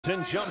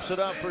Jumps it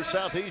up for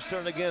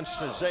Southeastern against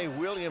Zay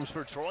Williams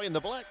for Troy. And the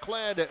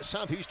black-clad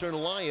Southeastern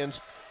Lions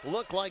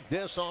look like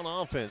this on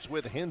offense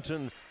with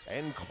Hinton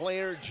and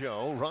Claire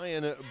Joe,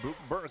 Ryan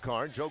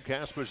Burkhardt, Joe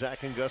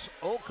Kasperzak, and Gus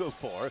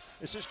Okafor.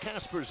 This is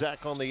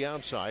Kasperzak on the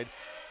outside.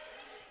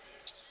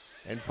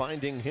 And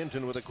finding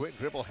Hinton with a quick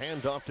dribble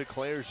handoff to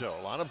Claire Joe.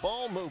 A lot of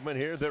ball movement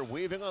here. They're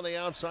weaving on the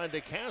outside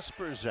to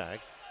Kasperzak.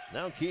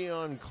 Now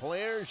Keon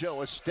Claire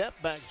Joe, a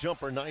step-back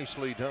jumper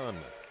nicely done.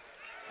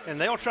 And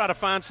they'll try to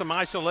find some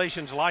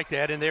isolations like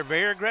that, and they're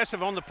very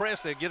aggressive on the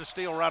press. They'll get a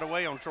steal right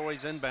away on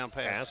Troy's inbound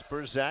pass.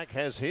 Kasperzak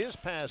has his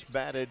pass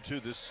batted to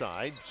the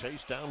side,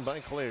 chased down by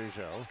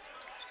Clairgeau.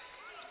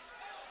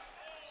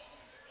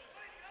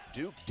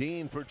 Duke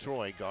Dean for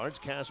Troy, guards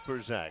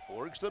Kasperzak,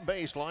 works the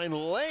baseline,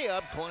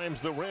 layup, climbs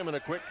the rim, and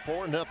a quick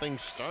 4-0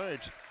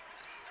 start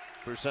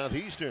for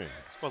Southeastern.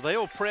 Well,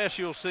 they'll press,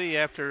 you'll see,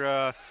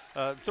 after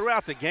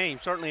throughout the game,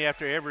 certainly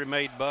after every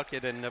made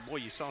bucket, and boy,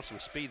 you saw some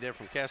speed there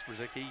from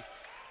Kasperzak. He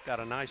got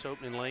a nice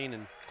opening lane,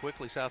 and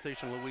quickly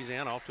Southeastern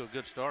Louisiana off to a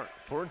good start.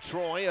 For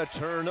Troy, a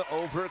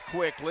turnover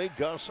quickly.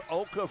 Gus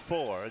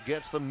Okafor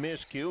gets the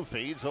miscue,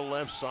 feeds the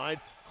left side.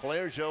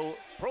 Clairgeau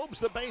probes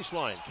the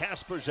baseline.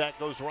 Kasperzak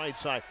goes right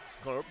side.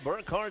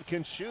 Burkhardt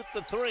can shoot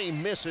the three,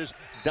 misses.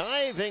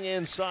 Diving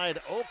inside,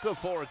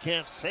 Okafor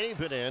can't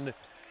save it in,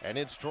 and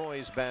it's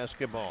Troy's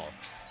basketball.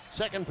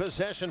 Second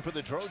possession for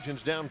the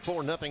Trojans, down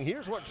 4-0.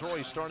 Here's what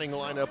Troy's starting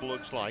lineup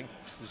looks like.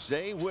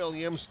 Zay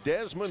Williams,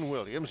 Desmond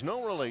Williams,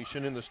 no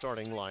relation in the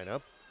starting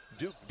lineup.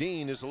 Duke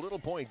Dean is a little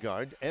point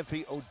guard.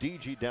 Effie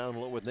Odigi down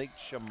low with Nate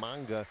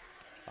Shamanga,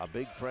 a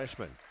big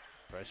freshman.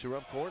 Pressure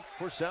up court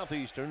for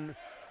Southeastern.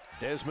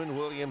 Desmond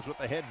Williams with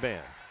the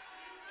headband.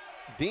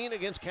 Dean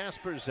against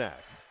Kasperzak.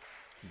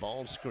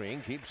 Ball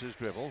screen, keeps his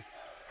dribble.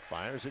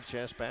 Fires a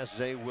chest pass,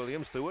 Zay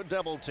Williams through a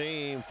double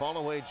team. Fall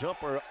away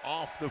jumper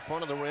off the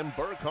front of the rim.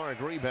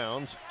 Burkhardt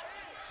rebounds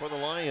for the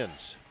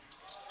Lions.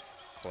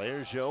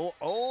 Clairgeau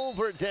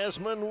over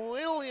Desmond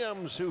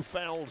Williams, who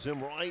fouls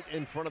him right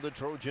in front of the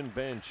Trojan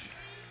bench.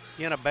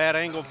 Again, a bad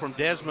angle from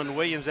Desmond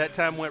Williams. That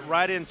time went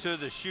right into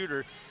the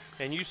shooter.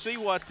 And you see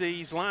what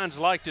these Lions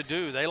like to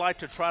do. They like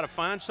to try to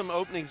find some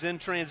openings in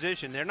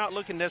transition. They're not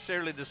looking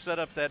necessarily to set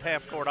up that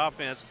half-court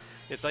offense.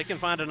 If they can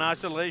find an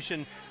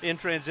isolation in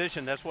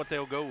transition, that's what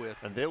they'll go with.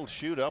 And they'll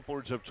shoot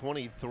upwards of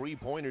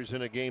 23-pointers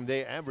in a game.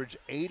 They average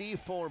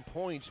 84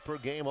 points per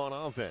game on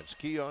offense.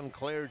 Keon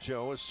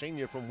Clairgeau, a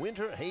senior from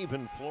Winter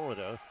Haven,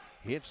 Florida,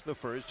 hits the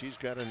first. He's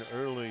got an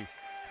early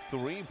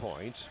 3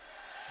 points.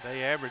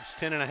 They average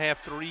 10.5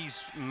 threes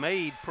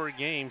made per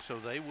game, so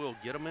they will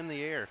get them in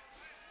the air.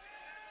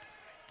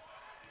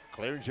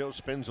 Clairgeau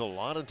spends a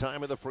lot of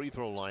time at the free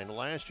throw line.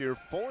 Last year,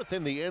 4th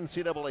in the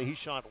NCAA. He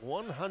shot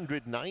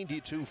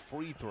 192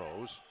 free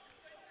throws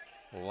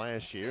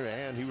last year,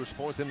 and he was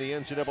 4th in the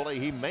NCAA.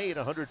 He made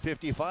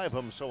 155 of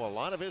them, so a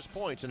lot of his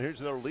points, and here's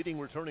their leading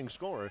returning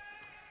scorer,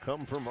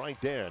 come from right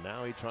there.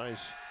 Now he tries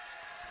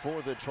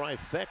for the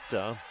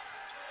trifecta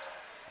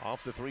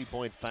off the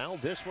three-point foul.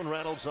 This one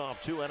rattles off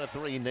 2 out of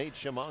 3. Nate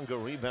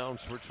Shamanga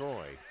rebounds for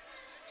Troy.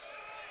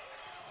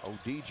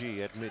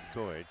 Odigi at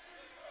midcourt.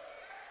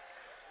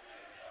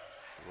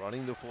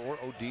 Running the floor,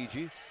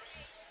 Odigi.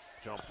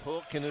 Jump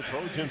hook, and the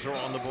Trojans are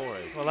on the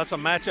board. Well, that's a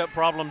matchup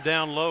problem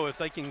down low. If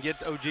they can get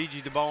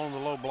Odigi the ball on the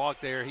low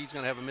block there, he's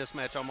going to have a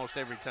mismatch almost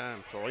every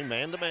time. Troy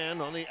man-to-man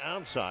on the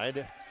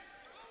outside.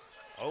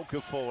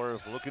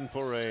 Okafor looking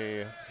for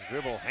a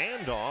dribble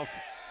handoff.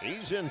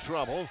 He's in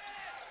trouble.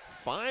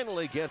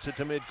 Finally gets it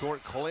to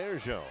midcourt,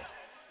 Clairgeau.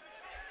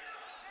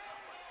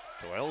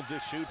 12 to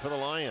shoot for the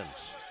Lions.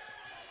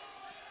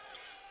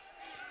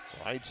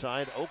 Right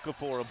side,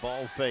 Okafor, a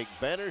ball fake.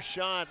 Better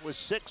shot with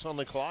 6 on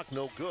the clock,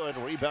 no good.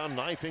 Rebound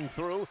knifing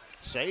through,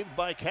 saved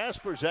by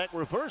Kasperzak.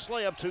 Reverse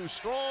layup too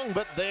strong,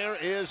 but there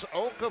is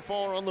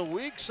Okafor on the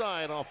weak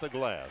side off the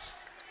glass.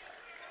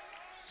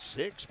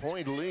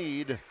 6-point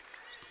lead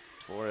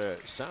for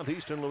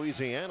Southeastern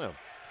Louisiana.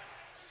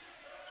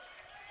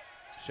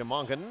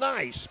 Shamanga,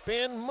 nice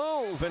spin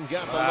move and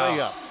got the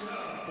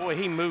layup. Boy,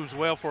 he moves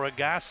well for a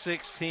guy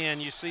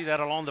 6'10". You see that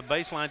along the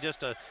baseline,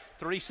 just a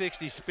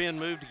 360 spin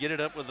move to get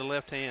it up with the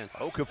left hand.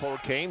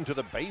 Okafor came to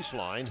the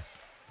baseline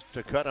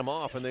to cut him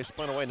off, and they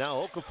spun away.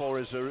 Now Okafor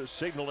is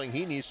signaling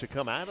he needs to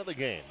come out of the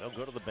game. They'll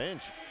go to the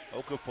bench.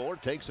 Okafor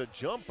takes a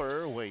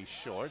jumper way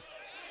short.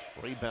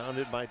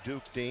 Rebounded by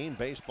Duke Dean.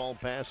 Baseball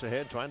pass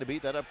ahead, trying to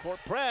beat that up court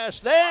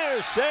press.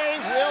 There's Zay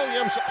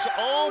Williams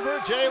over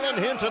Jalen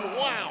Hinton.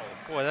 Wow.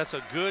 Boy, that's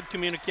a good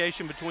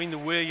communication between the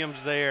Williams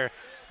there.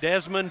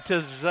 Desmond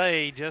to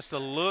Zay, just a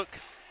look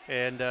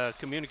and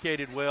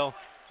communicated well.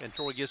 And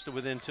Troy gets to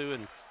within 2,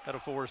 and that'll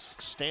force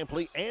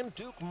Stampley and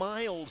Duke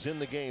Miles in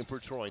the game for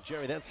Troy.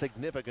 Jerry, that's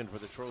significant for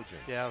the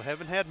Trojans. Yeah,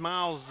 haven't had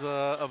Miles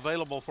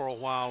available for a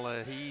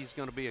while. He's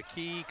going to be a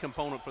key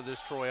component for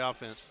this Troy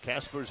offense.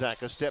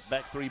 Kasperzak, a step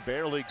back three,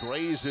 barely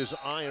grazes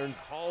iron.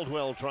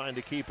 Caldwell trying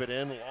to keep it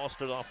in, lost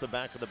it off the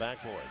back of the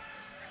backboard.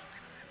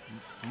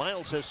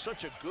 Miles has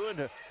such a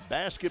good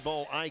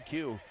basketball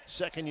IQ,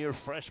 second-year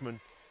freshman,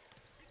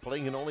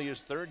 playing in only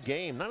his 3rd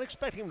game. Not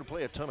expecting him to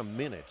play a ton of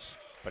minutes.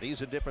 But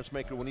he's a difference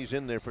maker when he's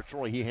in there for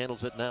Troy. He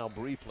handles it now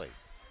briefly.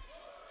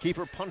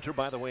 Kiefer, punter,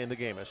 by the way, in the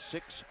game. A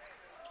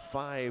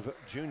 6'5"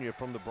 junior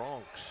from the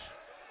Bronx.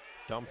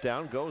 Dump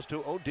down goes to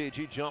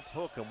Odigi. Jump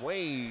hook and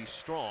way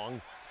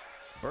strong.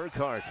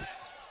 Burkhart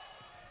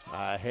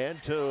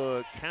ahead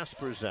to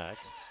Kasperzak.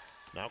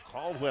 Now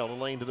Caldwell, the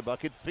lane to the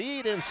bucket.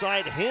 Feed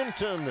inside.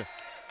 Hinton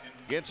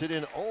gets it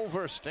in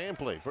over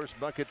Stampley. First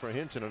bucket for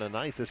Hinton and a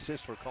nice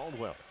assist for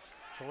Caldwell.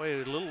 Troy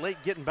a little late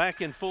getting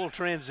back in full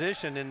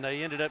transition, and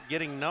they ended up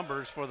getting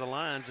numbers for the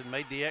Lions and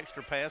made the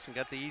extra pass and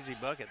got the easy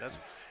bucket. That's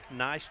a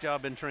nice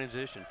job in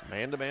transition.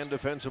 Man-to-man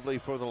defensively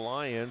for the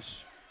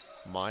Lions.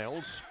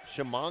 Miles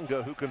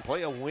Shimanga, who can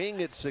play a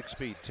wing at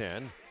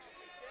 6'10",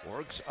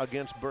 works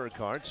against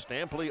Burkhart.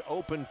 Stampley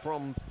open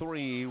from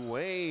three,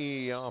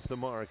 way off the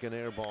mark, and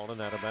airball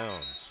and out of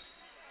bounds.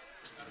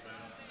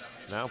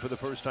 Now for the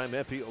first time,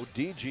 Efe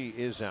Odigi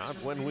is out.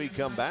 When we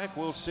come back,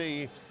 we'll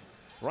see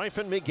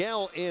Ryfin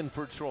Miguel in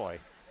for Troy.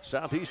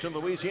 Southeastern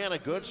Louisiana,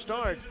 good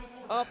start.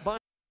 Up by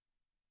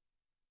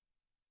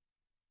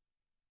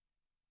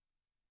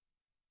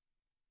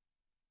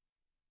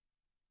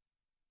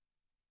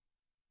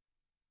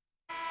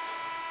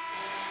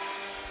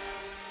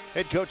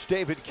head coach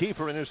David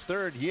Kiefer in his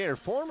third year.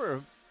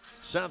 Former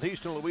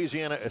Southeastern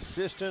Louisiana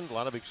assistant, a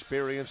lot of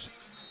experience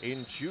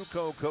in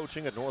JUCO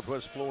coaching at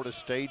Northwest Florida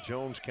State,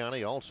 Jones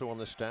County, also on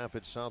the staff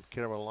at South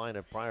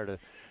Carolina prior to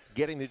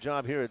getting the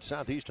job here at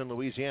Southeastern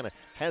Louisiana.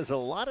 Has a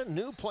lot of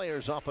new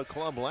players off a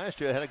club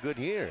last year, had a good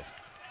year.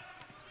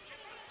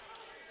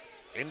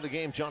 In the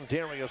game, John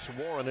Darius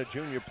Warren, a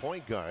junior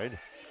point guard.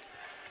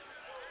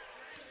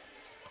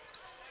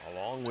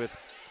 Along with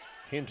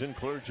Hinton,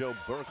 Clergeau,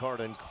 Burkhart,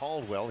 and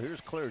Caldwell.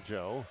 Here's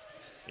Clergeau.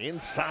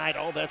 Inside,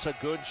 oh, that's a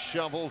good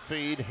shovel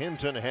feed.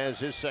 Hinton has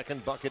his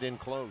second bucket in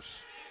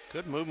close.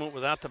 Good movement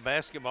without the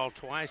basketball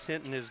twice.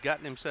 Hinton has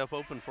gotten himself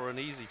open for an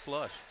easy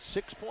flush.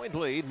 6-point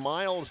lead.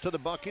 Miles to the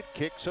bucket,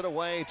 kicks it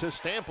away to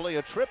Stampley.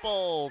 A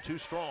triple, too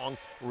strong.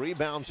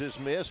 Rebounds is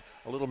missed.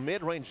 A little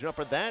mid-range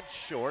jumper, that's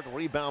short.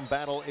 Rebound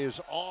battle is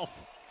off,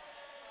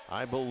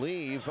 I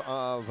believe,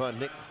 of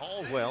Nick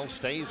Caldwell.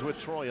 Stays with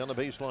Troy on the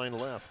baseline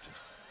left.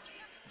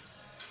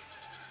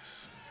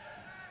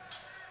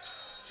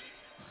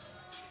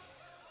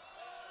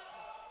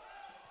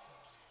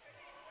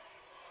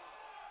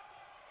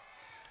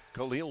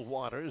 Khalil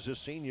Waters, a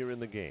senior in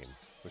the game,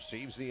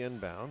 receives the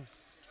inbound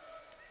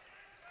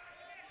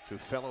to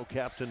fellow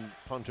captain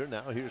punter.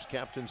 Now here's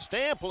Captain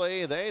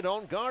Stampley. They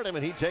don't guard him,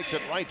 and he takes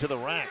it right to the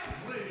rack.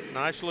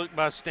 Nice look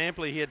by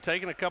Stampley. He had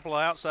taken a couple of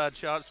outside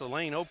shots. The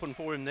lane open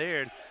for him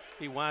there, and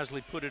he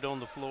wisely put it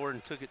on the floor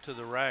and took it to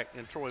the rack,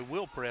 and Troy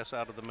will press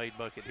out of the made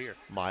bucket here.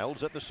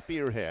 Miles at the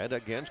spearhead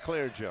against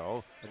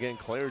Clergeau. Again,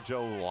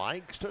 Clergeau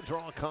likes to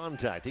draw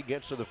contact. He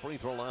gets to the free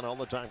throw line all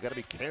the time. Got to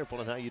be careful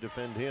in how you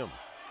defend him.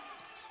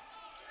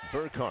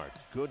 Burkhart,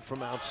 good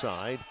from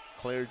outside.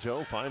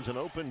 Clergeau finds an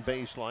open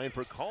baseline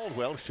for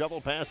Caldwell.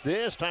 Shovel pass.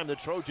 This time the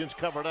Trojans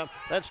covered up.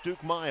 That's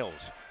Duke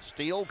Miles.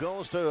 Steal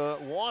goes to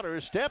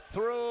Waters. Step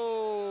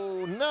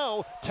through.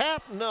 No.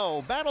 Tap.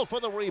 No. Battle for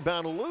the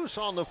rebound. Loose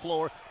on the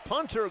floor.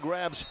 Punter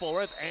grabs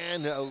for it.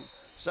 And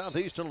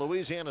Southeastern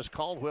Louisiana's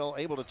Caldwell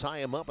able to tie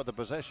him up, but the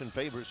possession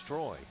favors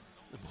Troy.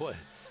 Boy,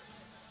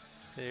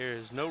 there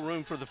is no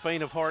room for the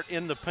faint of heart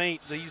in the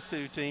paint. These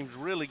two teams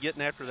really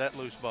getting after that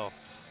loose ball.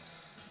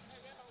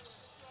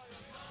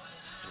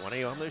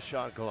 20 on the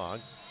shot clock.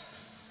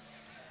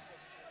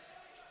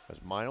 As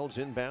Miles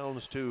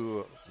inbounds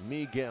to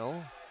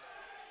Miguel.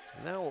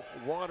 Now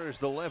Waters,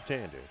 the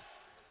left-hander.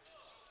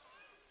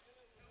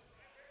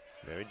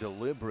 Very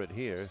deliberate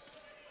here.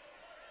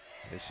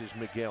 This is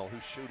Miguel,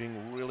 who's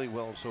shooting really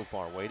well so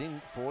far.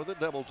 Waiting for the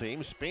double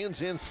team.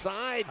 Spins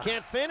inside.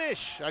 Can't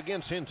finish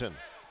against Hinton.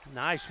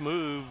 Nice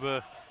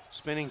move.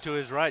 Spinning to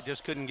his right,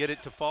 just couldn't get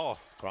it to fall.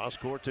 Cross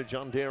court to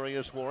John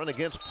Darius Warren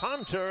against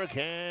Punter.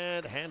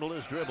 Can't handle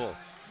his dribble.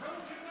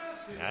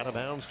 Out of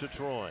bounds to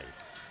Troy.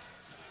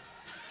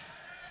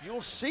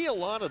 You'll see a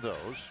lot of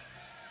those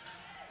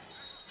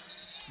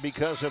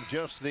because of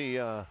just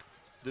the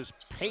this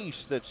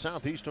pace that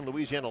Southeastern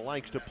Louisiana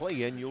likes to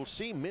play in. You'll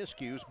see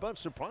miscues, but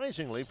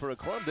surprisingly, for a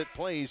club that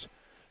plays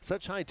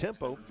such high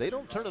tempo, they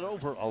don't turn it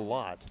over a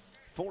lot.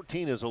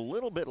 14 is a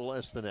little bit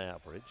less than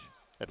average,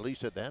 at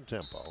least at that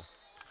tempo.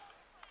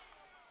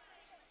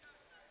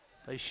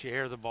 They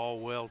share the ball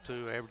well,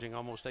 too, averaging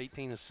almost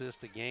 18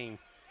 assists a game.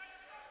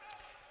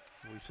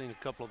 We've seen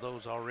a couple of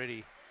those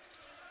already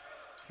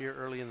here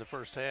early in the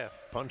first half.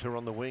 Punter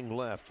on the wing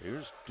left.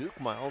 Here's Duke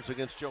Miles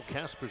against Joe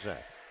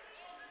Kasperzak.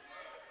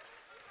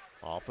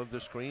 Off of the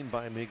screen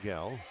by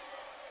Miguel.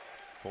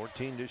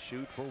 14 to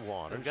shoot for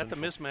Waters. They've got the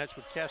mismatch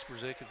with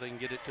Kasperzak if they can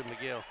get it to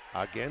Miguel.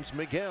 Against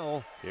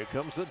Miguel. Here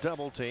comes the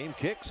double team.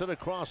 Kicks it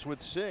across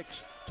with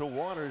 6 to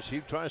Waters. He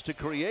tries to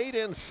create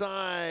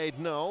inside.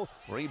 No.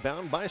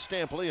 Rebound by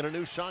Stampley and a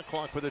new shot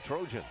clock for the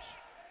Trojans.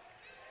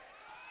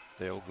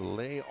 They'll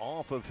lay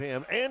off of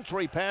him.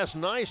 Entry pass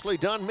nicely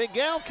done.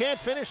 Miguel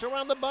can't finish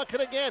around the bucket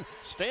again.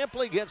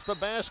 Stampley gets the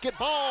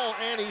basketball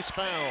and he's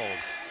fouled.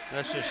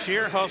 That's a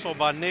sheer hustle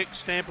by Nick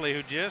Stampley,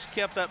 who just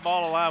kept that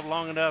ball alive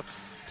long enough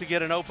to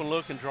get an open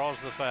look and draws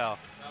the foul.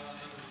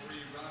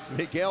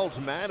 Miguel's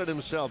mad at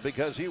himself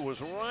because he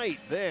was right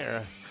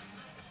there.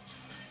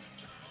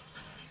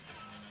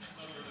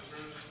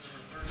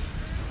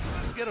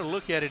 Get a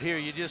look at it here.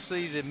 You just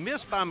see the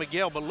miss by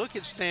Miguel, but look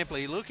at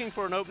Stampley looking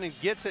for an opening,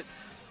 gets it,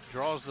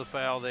 draws the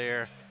foul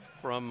there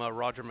from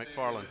Roger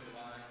McFarland.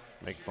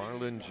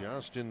 McFarland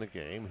just in the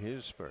game,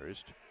 his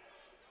first.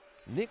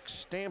 Nick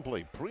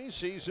Stampley,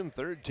 preseason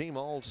third-team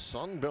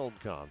All-Sun Belt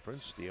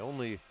Conference, the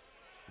only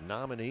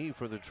nominee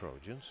for the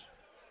Trojans.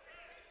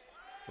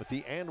 With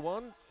the and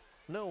one,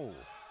 no.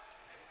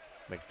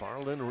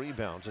 McFarland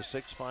rebounds, a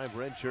 6'5"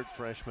 redshirt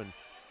freshman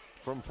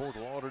from Fort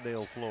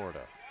Lauderdale,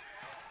 Florida.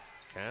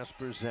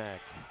 Casper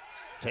Zach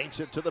takes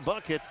it to the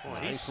bucket.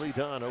 Nicely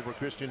done over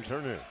Christian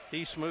Turner.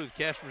 He's smooth.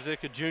 Casper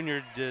Zach Jr.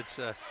 did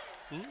a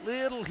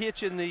little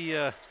hitch in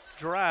the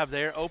drive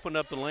there, opened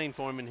up the lane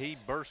for him, and he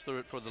burst through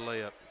it for the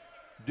layup.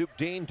 Duke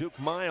Dean, Duke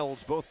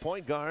Miles, both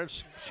point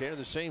guards, share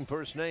the same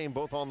first name,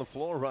 both on the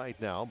floor right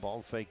now.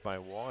 Ball fake by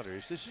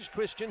Waters. This is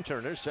Christian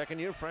Turner,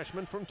 second-year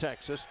freshman from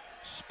Texas.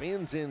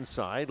 Spins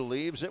inside,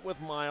 leaves it with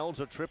Miles,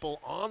 a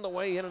triple on the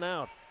way in and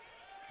out.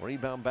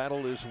 Rebound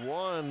battle is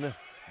won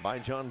by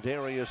John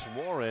Darius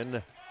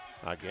Warren.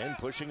 Again,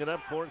 pushing it up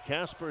court,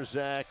 Casper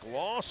Zach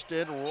lost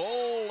it,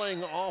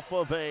 rolling off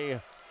of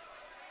a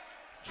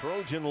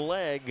Trojan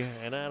leg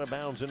and out of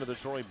bounds into the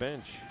Troy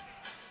bench.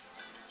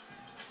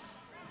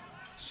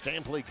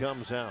 Stampley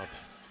comes out.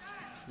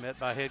 Met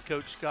by head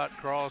coach Scott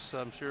Cross.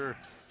 I'm sure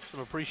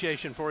some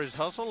appreciation for his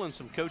hustle and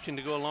some coaching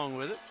to go along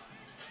with it.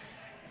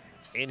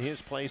 In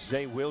his place,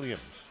 Zay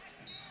Williams.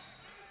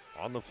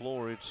 On the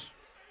floor, it's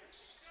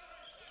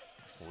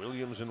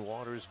Williams and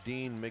Waters,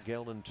 Dean,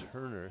 Miguel, and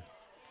Turner.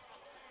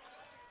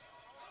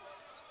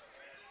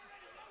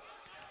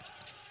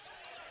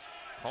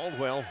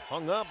 Caldwell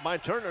hung up by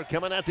Turner,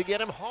 coming out to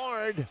get him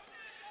hard.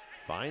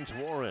 Finds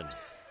Warren.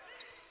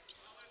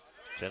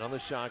 10 on the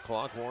shot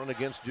clock. Warren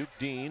against Duke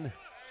Dean.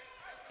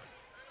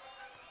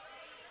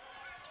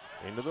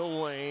 Into the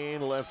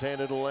lane,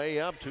 left-handed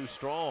layup, too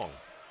strong.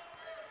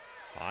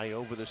 High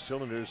over the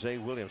cylinder, Zay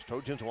Williams.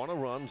 Trojans want to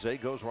run. Zay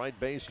goes right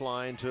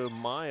baseline to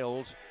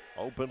Miles.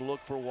 Open look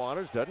for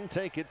Waters, doesn't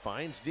take it,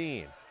 finds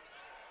Dean.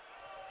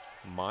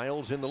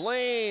 Miles in the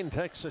lane,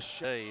 takes a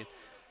shot.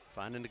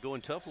 Finding it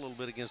going tough a little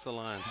bit against the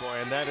line. Boy,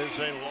 and that is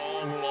a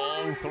long,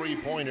 long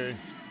three-pointer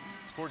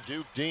for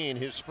Duke Dean.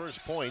 His first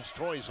points,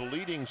 Troy's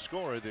leading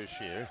scorer this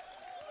year.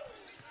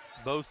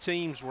 Both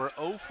teams were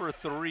 0 for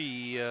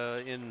 3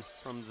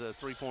 from the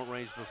three-point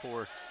range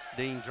before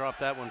Dean dropped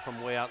that one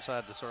from way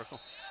outside the circle.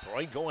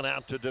 Troy going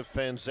out to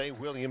defend. Zay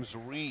Williams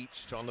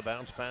reached on the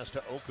bounce pass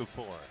to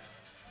Okafor.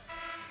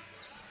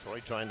 Troy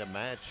trying to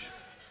match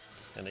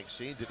and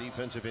exceed the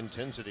defensive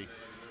intensity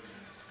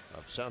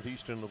of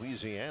Southeastern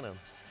Louisiana.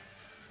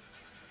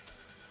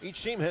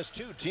 Each team has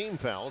 2 team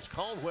fouls.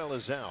 Caldwell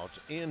is out.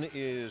 In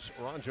is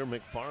Roger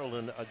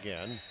McFarland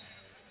again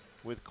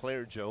with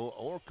Claire Joe,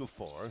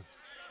 Okafor,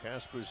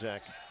 Casper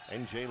Zach,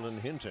 and Jalen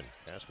Hinton.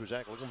 Casper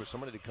Zach looking for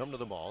somebody to come to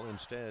the ball.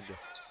 Instead,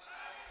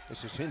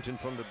 this is Hinton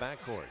from the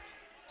backcourt.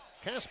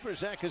 Casper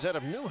Zach is out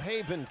of New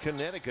Haven,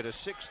 Connecticut, a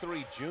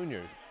 6'3"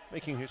 junior,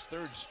 making his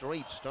 3rd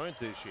straight start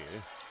this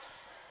year.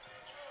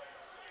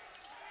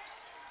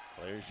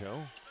 Claire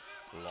Joe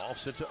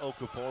lofts it to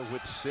Okafor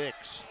with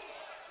 6.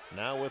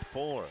 Now with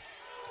 4.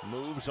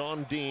 Moves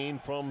on Dean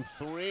from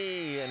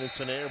 3, and it's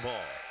an air ball.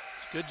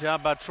 Good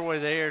job by Troy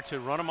there to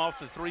run them off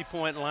the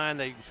three-point line.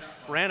 They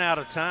ran out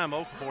of time.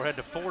 Okafor had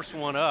to force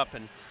one up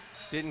and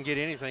didn't get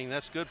anything.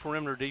 That's good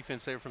perimeter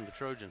defense there from the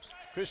Trojans.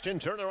 Christian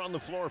Turner on the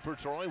floor for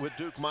Troy with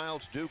Duke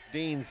Miles, Duke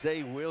Dean,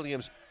 Zay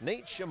Williams.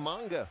 Nate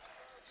Shimanga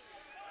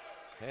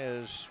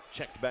has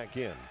checked back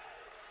in.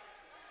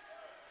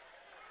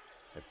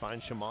 It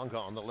finds Shimanga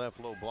on the left,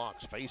 low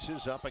blocks,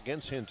 faces up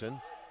against Hinton.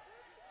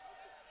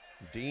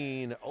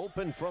 Dean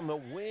open from the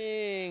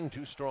wing,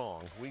 too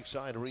strong. Weak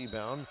side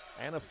rebound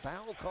and a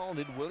foul call.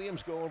 Did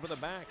Williams go over the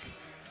back?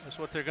 That's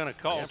what they're going to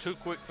call. Yep. 2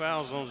 quick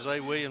fouls on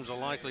Zay Williams will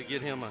likely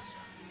get him a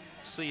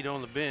seat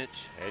on the bench.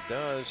 It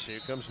does.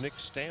 Here comes Nick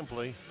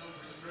Stampley.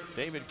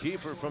 David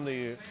Kiefer from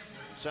the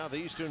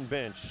Southeastern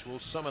bench will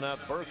summon out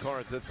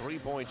Burkhart, the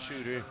three-point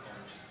shooter,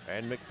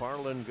 and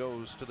McFarland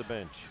goes to the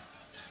bench.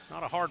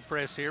 Not a hard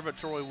press here, but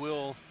Troy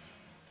will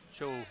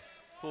show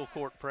full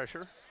court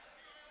pressure.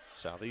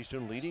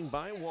 Southeastern leading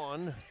by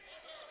 1.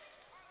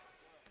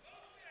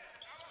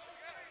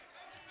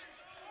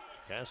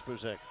 Casper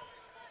Zach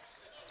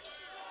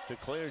to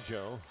Claire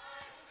Joe.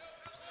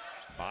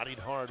 Bodied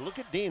hard. Look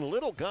at Dean,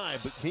 little guy,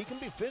 but he can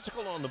be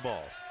physical on the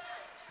ball.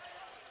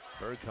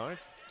 Burkhart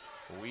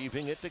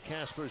weaving it to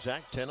Casper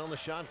Zach, 10 on the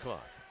shot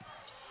clock.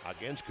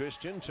 Against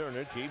Christian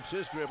Turner, keeps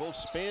his dribble,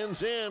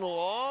 spins in,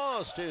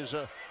 lost his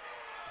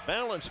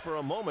balance for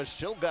a moment,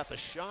 still got the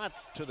shot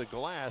to the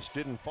glass,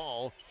 didn't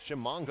fall.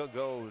 Shimanga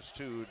goes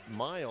to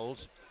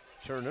Miles.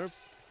 Turner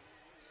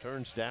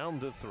turns down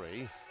the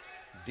 3.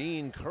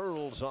 Dean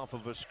curls off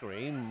of a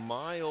screen.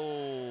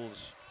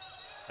 Miles,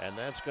 and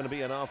that's going to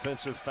be an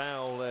offensive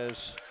foul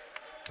as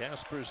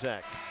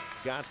Kasperzak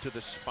got to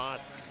the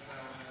spot.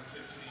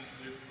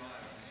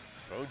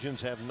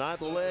 Trojans have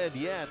not led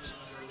yet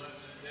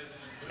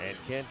and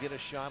can't get a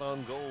shot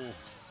on goal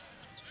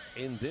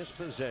in this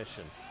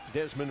possession.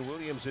 Desmond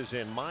Williams is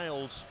in.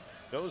 Miles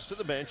goes to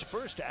the bench.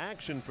 First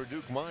action for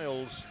Duke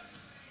Miles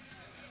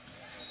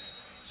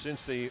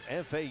since the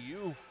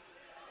FAU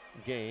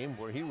game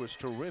where he was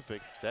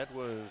terrific. That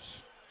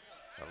was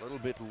a little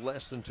bit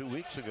less than 2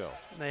 weeks ago.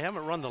 They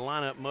haven't run the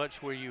lineup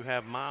much where you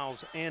have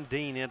Miles and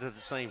Dean in at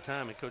the same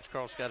time, and Coach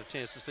Carl's got a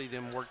chance to see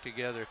them work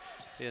together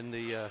in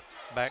the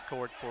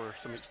backcourt for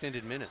some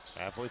extended minutes.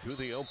 Halfway through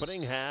the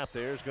opening half,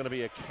 there's going to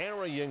be a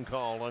carrying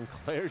call on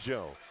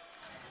Clergeau.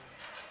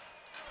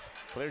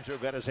 Clergeau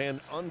got his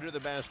hand under the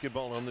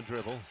basketball on the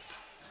dribble.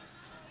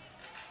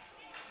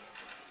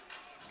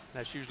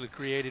 That's usually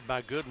created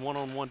by good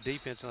one-on-one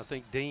defense, and I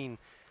think Dean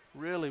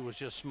really was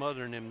just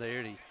smothering him there,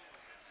 and he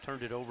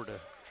turned it over to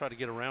try to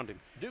get around him.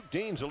 Duke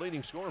Dean's a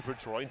leading scorer for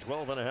Troy,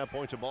 12.5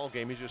 points a ball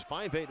game. He's just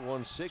 5'8",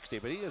 160,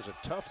 but he is a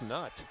tough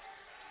nut.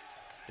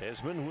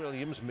 Desmond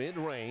Williams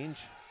mid-range.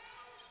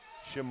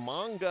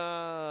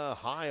 Shimanga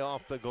high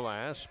off the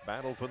glass.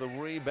 Battle for the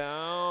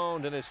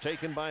rebound, and it's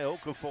taken by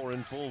Okafor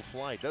in full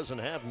flight. Doesn't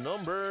have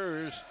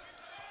numbers,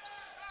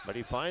 but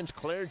he finds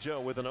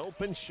Clergeau with an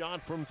open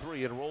shot from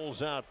three. It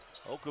rolls out.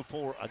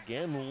 Okafor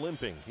again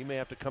limping. He may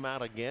have to come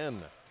out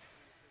again.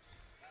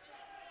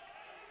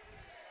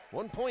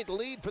 1 point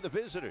lead for the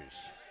visitors.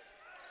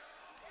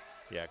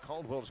 Yeah,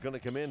 Caldwell's going to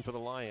come in for the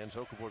Lions.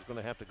 Okafor's going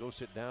to have to go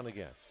sit down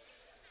again.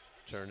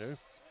 Turner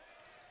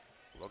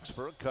looks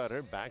for a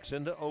cutter, backs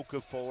into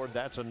Okafor.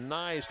 That's a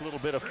nice little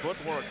bit of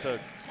footwork to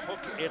hook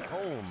it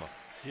home.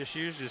 Just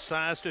used his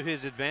size to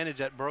his advantage.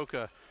 That broke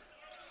a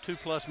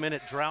 2+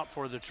 minute drought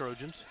for the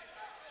Trojans.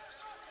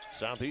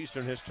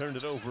 Southeastern has turned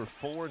it over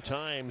 4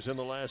 times in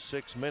the last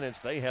 6 minutes.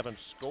 They haven't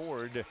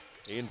scored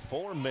in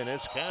 4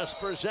 minutes.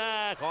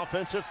 Kasperzak,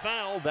 offensive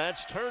foul.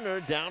 That's Turner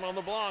down on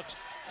the blocks,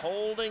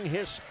 holding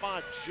his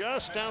spot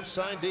just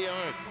outside the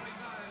arc.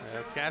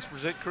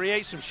 Kasperzak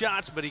creates some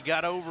shots, but he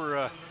got over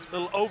a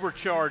little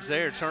overcharge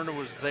there. Turner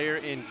was there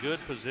in good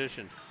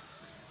position.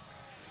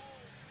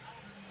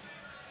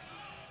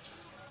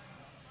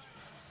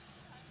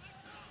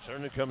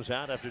 Turner comes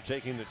out after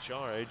taking the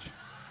charge.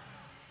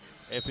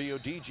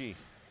 Efiodigi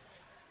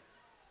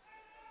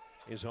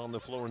is on the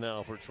floor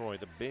now for Troy,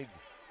 the big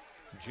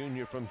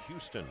junior from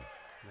Houston.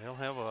 They'll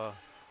have a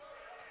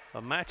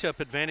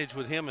matchup advantage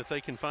with him if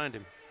they can find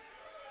him.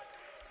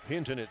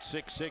 Hinton at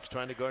 6'6",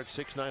 trying to guard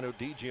 6'9"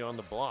 Odigi on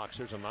the blocks.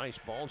 There's a nice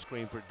ball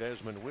screen for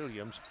Desmond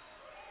Williams.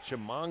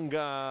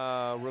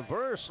 Shimanga,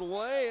 reverse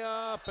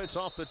layup. It's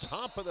off the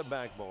top of the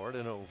backboard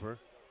and over.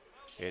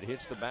 It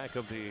hits the back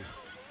of the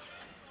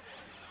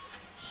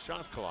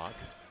shot clock.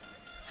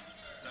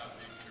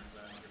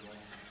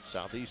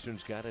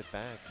 Southeastern's got it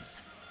back.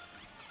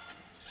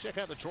 Check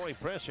out the Troy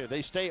press here.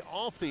 They stay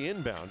off the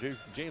inbounder,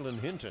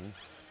 Jalen Hinton,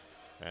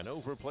 and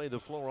overplay the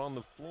floor on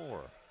the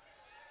floor.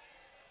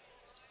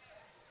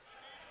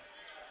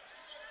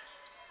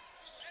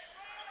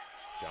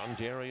 John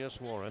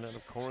Darius Warren out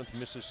of Corinth,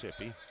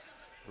 Mississippi,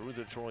 through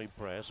the Troy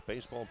press.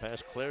 Baseball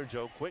pass,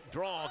 Clergeau, quick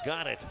draw,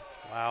 got it.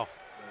 Wow,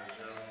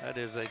 that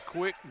is a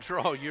quick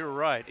draw. You're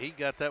right. He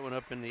got that one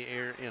up in the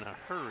air in a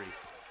hurry.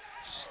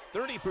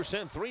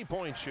 30%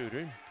 three-point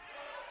shooter.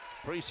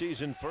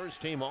 Preseason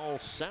first team all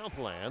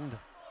Southland.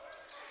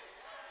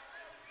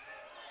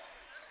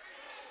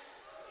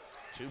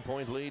 2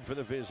 point lead for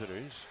the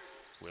visitors.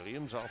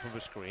 Williams off of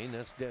a screen.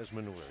 That's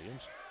Desmond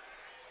Williams.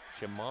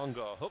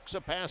 Shimanga hooks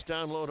a pass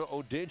down low to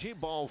Odigi.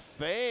 Ball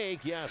fake.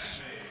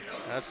 Yes.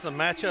 That's the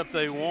matchup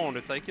they want.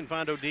 If they can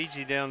find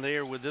Odigi down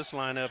there with this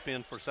lineup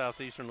in for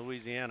Southeastern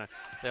Louisiana,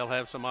 they'll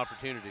have some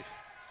opportunities.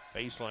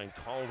 Baseline,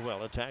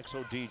 Caldwell attacks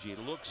Odigi.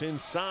 Looks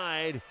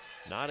inside.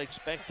 Not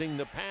expecting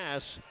the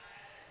pass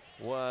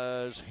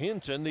was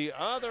Hinton. The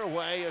other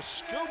way, a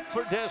scoop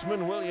for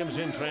Desmond Williams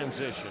in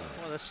transition.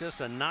 Well, that's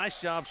just a nice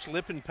job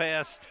slipping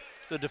past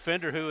the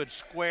defender who had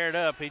squared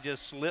up. He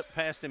just slipped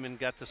past him and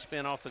got the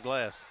spin off the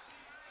glass.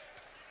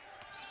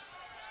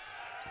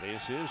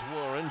 This is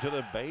Warren to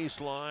the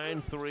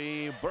baseline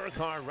three.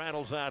 Burkhart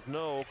rattles out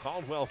no.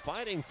 Caldwell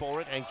fighting for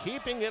it and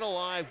keeping it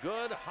alive.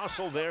 Good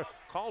hustle there.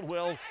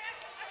 Caldwell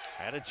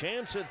had a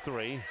chance at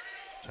three.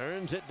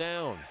 Turns it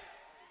down.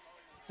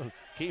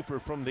 Keeper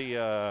from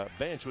the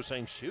bench was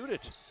saying, shoot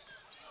it.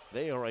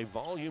 They are a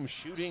volume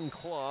shooting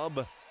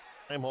club.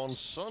 I'm on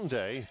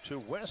Sunday to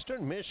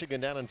Western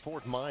Michigan down in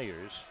Fort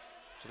Myers.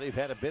 So they've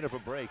had a bit of a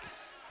break.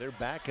 They're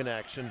back in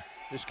action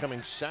this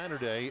coming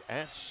Saturday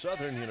at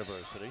Southern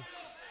University.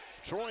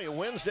 Troy, a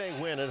Wednesday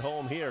win at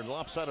home here,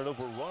 lopsided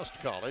over Rust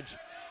College.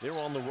 They're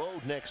on the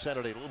road next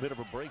Saturday. A little bit of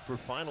a break for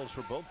finals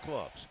for both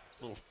clubs.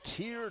 Little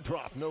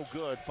teardrop, no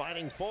good.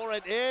 Fighting for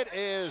it. It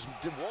is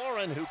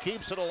Warren who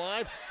keeps it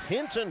alive.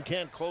 Hinton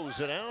can't close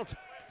it out.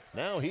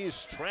 Now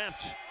he's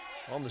trapped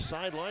on the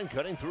sideline,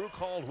 cutting through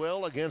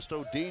Caldwell against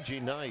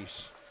Odigi.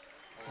 Nice.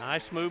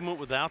 Nice movement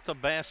without the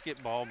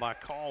basketball by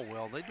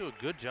Caldwell. They do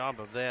a good job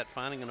of that,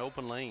 finding an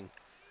open lane.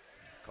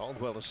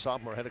 Caldwell, a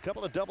sophomore, had a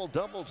couple of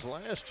double-doubles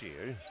last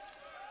year.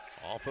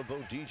 Off of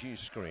Odigi's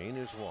screen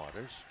is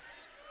Waters.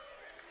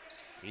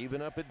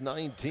 Even up at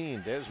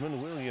 19,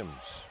 Desmond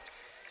Williams.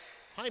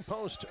 High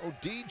post,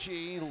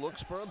 Odigi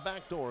looks for a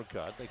backdoor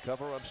cut. They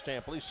cover up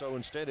Stampley, so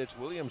instead it's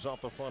Williams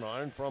off the front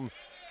iron from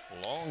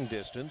long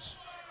distance.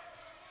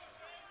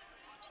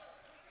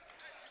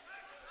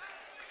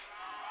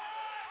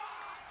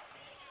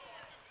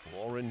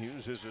 Warren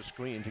uses a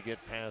screen to get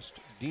past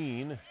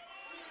Dean.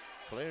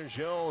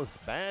 Clergeau,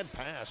 bad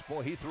pass.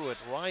 Boy, he threw it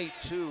right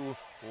to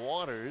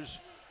Waters.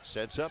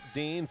 Sets up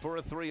Dean for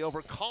a three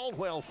over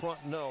Caldwell,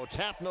 front no.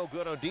 Tap no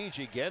good.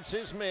 Odigi gets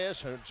his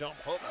miss. Her jump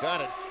hook,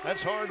 got it.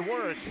 That's hard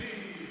work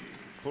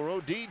for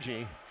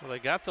Odigi. Well, they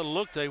got the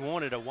look they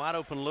wanted, a wide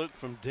open look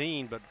from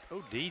Dean, but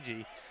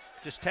Odigi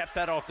just tapped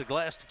that off the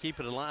glass to keep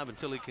it alive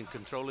until he can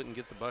control it and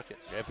get the bucket.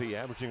 Effie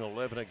averaging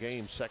 11 a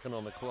game, second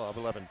on the club,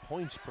 11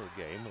 points per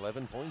game,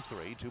 11.3,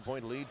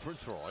 2-point lead for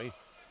Troy.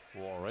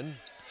 Warren,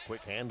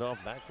 quick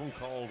handoff back from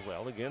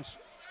Caldwell against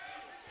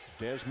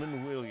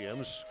Desmond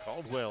Williams.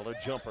 Caldwell, a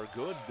jumper,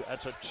 good.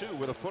 That's a two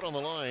with a foot on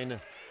the line.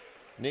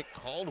 Nick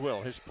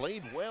Caldwell has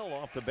played well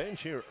off the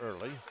bench here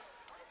early.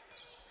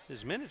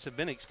 His minutes have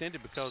been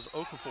extended because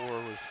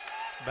Okafor was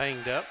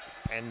banged up.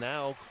 And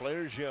now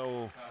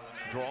Clergeau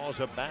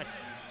draws a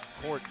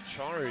backcourt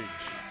charge.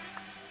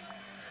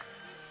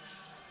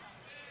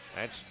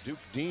 That's Duke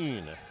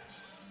Dean.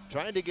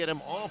 Trying to get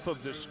him off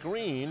of the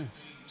screen.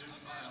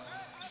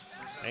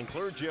 And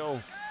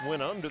Clergeau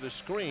went under the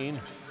screen.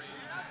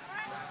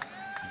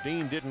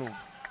 Dean didn't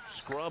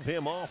scrub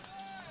him off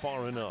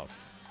far enough.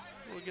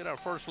 We'll get our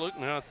first look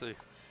now at the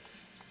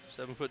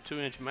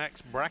 7'2"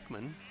 Max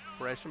Brackman.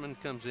 Freshman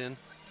comes in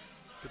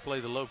to play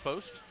the low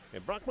post.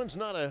 And Brackman's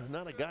not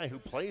a guy who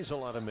plays a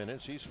lot of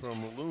minutes. He's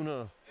from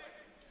Luna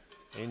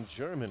in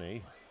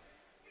Germany.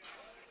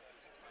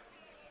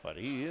 But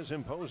he is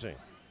imposing.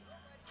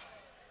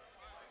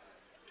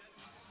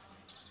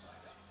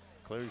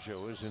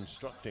 Clergeau is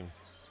instructing.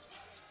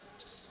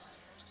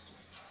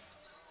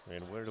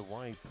 And where to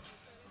wipe.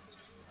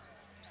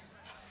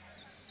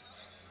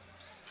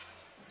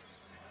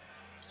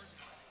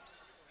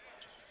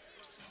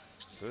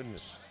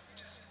 Goodness.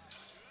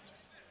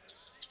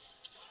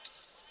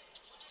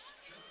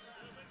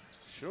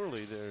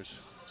 Surely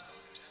there's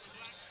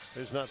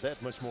not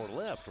that much more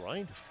left,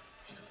 right?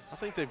 I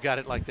think they've got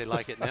it like they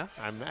like it now.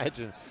 I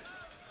imagine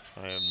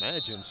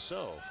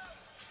so.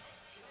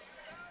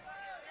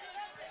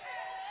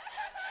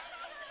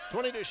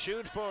 20 to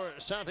shoot for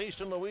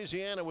Southeastern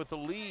Louisiana with the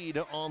lead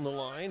on the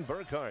line.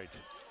 Burkhart.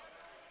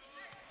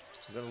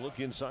 Going to look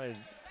inside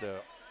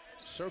the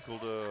circle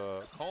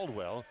to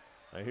Caldwell.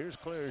 Now here's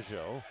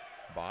Clergeau,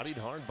 bodied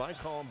hard by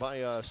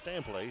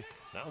Stampley.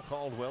 Now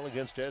Caldwell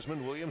against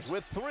Desmond Williams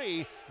with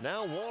three.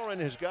 Now Warren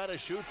has got to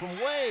shoot from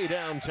way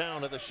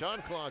downtown at the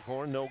shot clock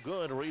horn. No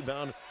good.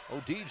 Rebound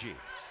Odigi.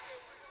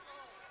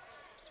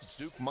 It's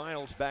Duke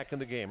Miles back in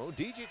the game.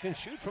 Odigi can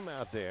shoot from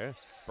out there.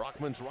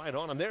 Brockman's right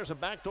on him. There's a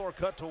backdoor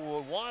cut to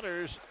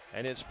Waters,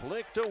 and it's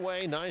flicked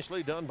away.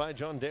 Nicely done by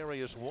John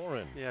Darius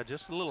Warren. Yeah,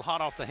 just a little hot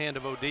off the hand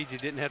of Odigi.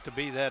 Didn't have to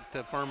be that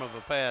firm of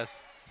a pass.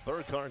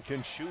 Burkhart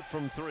can shoot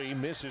from three,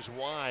 misses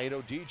wide.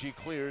 Odigi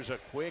clears, a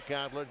quick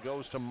outlet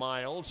goes to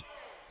Miles.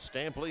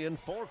 Stampley in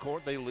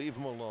forecourt, they leave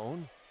him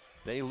alone.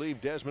 They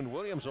leave Desmond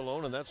Williams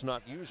alone, and that's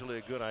not usually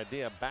a good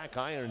idea. Back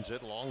irons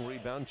it, long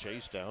rebound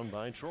chased down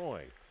by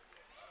Troy.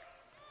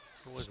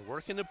 Was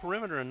working the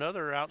perimeter,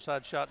 another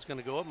outside shot's going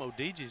to go up.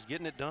 Odigi's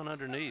getting it done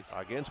underneath.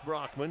 Against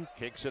Brockman,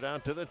 kicks it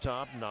out to the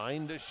top.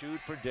 9 to shoot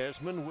for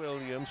Desmond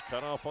Williams.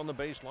 Cut off on the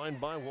baseline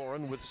by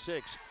Warren with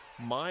 6.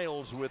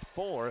 Miles with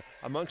 4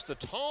 amongst the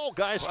tall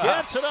guys. Wow.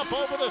 Gets it up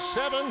over the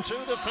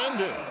 7-2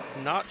 defender.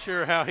 Not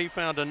sure how he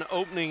found an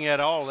opening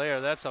at all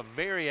there. That's a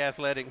very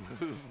athletic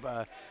move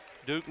by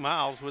Duke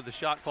Miles with the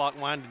shot clock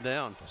winding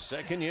down.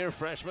 Second-year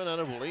freshman out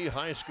of Lee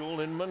High School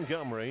in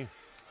Montgomery.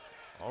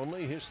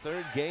 Only his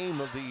third game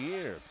of the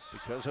year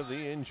because of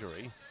the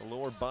injury, the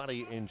lower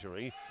body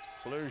injury.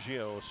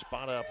 Clergeau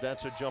spot up.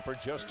 That's a jumper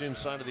just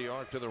inside of the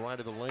arc to the right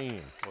of the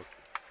lane. Well,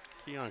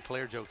 Keon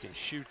Clergeau can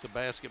shoot the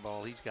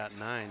basketball. He's got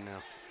 9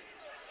 now.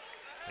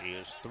 He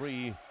is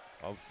 3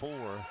 of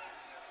 4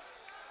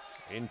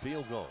 in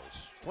field goals.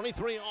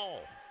 23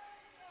 all.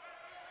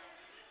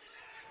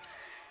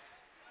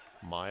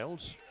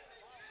 Miles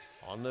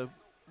on the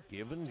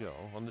give and go,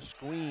 on the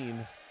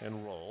screen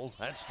and roll.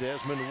 That's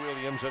Desmond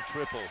Williams, a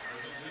triple.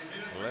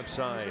 Left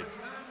side.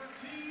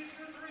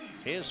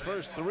 His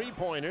first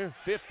three-pointer,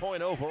 5th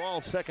point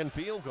overall, second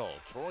field goal.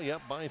 Troy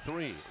up by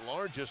 3.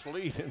 Largest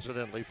lead,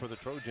 incidentally, for the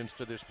Trojans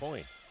to this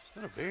point. It's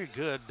been a very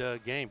good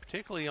game,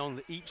 particularly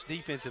on each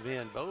defensive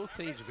end. Both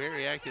teams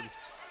very active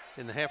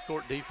in the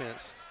half-court defense.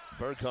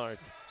 Burkhart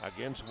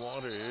against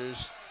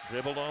Waters,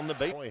 dribbled on the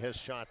base. Troy has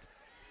shot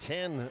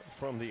 10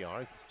 from the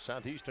arc.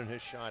 Southeastern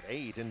has shot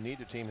 8, and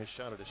neither team has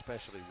shot it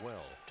especially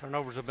well.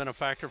 Turnovers have been a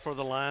factor for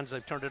the Lions.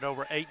 They've turned it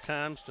over 8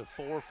 times to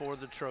 4 for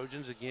the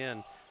Trojans.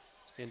 Again,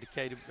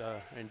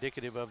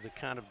 indicative of the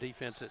kind of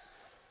defense that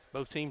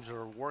both teams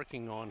are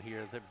working on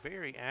here. They're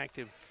very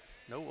active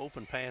No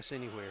open pass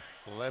anywhere.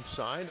 Left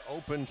side,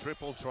 open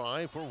triple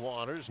try for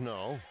Waters,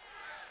 no.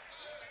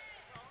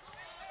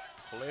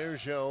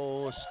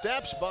 Clergeau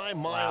steps by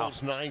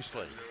Miles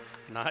nicely.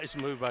 Nice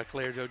move by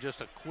Clergeau.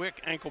 Just a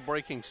quick ankle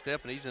breaking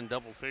step, and he's in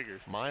double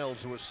figures.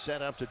 Miles was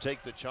set up to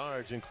take the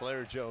charge, and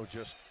Clergeau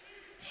just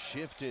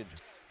shifted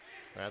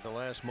at the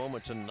last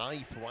moment to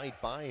knife right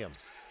by him.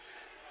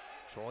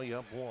 Troy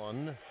up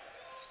 1.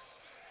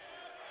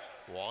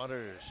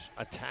 Waters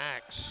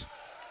attacks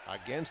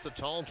against the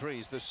tall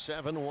trees. The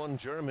 7-1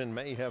 German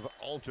may have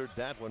altered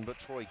that one, but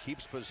Troy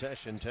keeps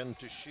possession, 10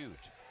 to shoot.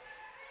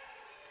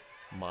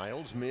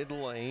 Miles mid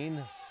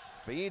lane,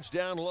 feeds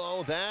down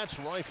low. That's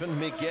Ryfin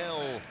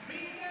Miguel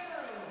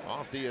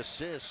off the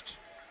assist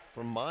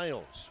from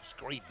Miles. It's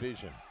great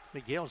vision.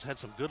 Miguel's had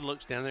some good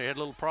looks down there. He had a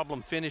little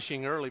problem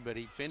finishing early, but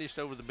he finished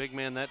over the big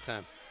man that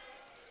time.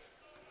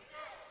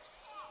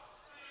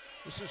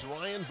 This is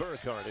Ryan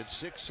Burkhardt at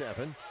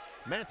 6'7".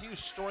 Matthew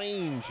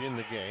Strange in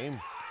the game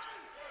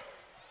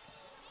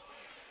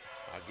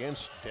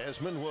against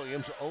Desmond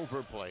Williams,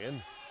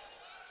 overplaying.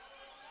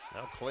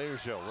 Now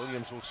Clergeau.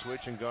 Williams will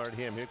switch and guard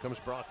him. Here comes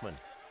Brockman.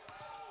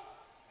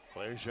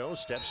 Clergeau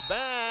steps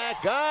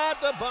back, got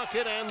the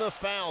bucket and the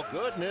foul.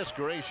 Goodness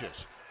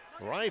gracious.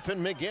 Ryfin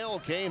Miguel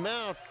came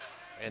out,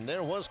 and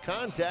there was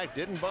contact.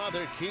 Didn't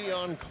bother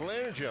Keon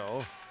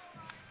Clergeau.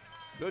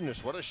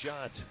 Goodness, what a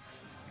shot.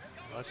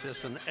 That's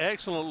just an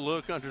excellent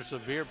look under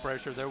severe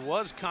pressure. There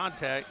was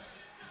contact.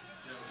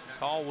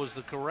 Call was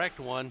the correct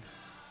one.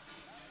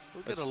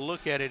 We'll get a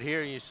look at it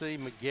here, and you see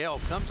Miguel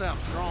comes out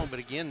strong, but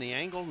again, the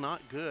angle not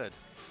good.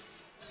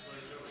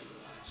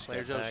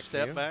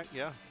 Step back,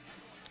 yeah.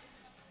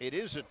 It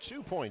is a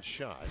 2-point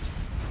shot,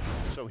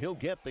 so he'll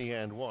get the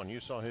and one. You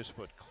saw his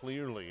foot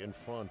clearly in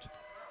front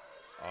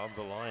of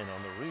the line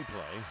on the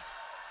replay.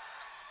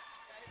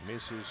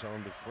 Misses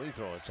on the free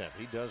throw attempt.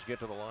 He does get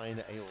to the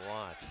line a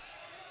lot.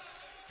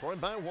 Troy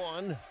by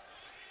 1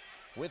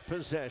 with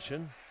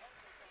possession.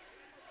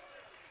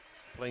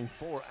 Playing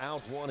 4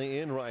 out, 1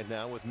 in right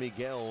now with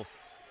Miguel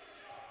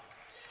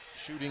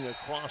shooting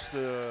across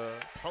the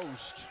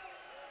post,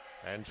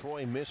 and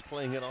Troy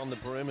misplaying it on the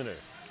perimeter.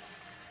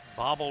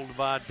 Bobbled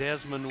by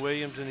Desmond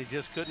Williams, and he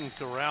just couldn't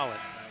corral it.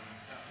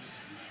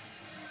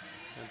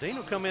 And Dean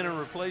will come in and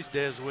replace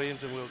Des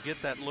Williams, and we'll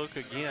get that look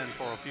again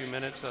for a few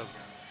minutes of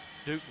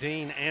Duke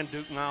Dean and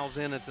Duke Niles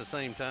in at the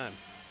same time.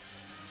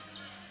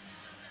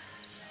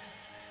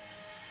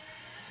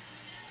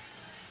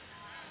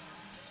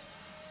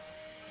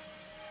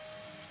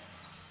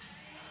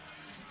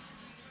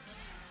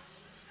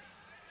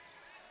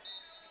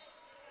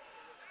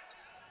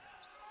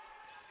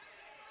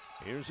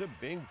 Here's a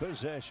big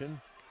possession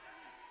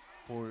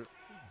for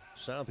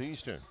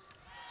Southeastern.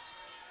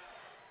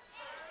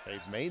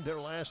 They've made their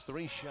last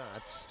 3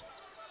 shots.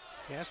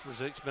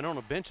 Kasperzik's been on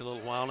a bench a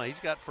little while now. He's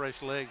got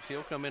fresh legs.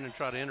 He'll come in and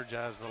try to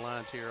energize the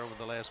lines here over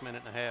the last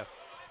minute and a half.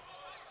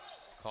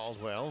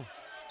 Caldwell,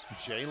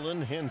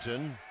 Jalen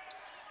Hinton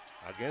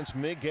against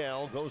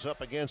Miguel, goes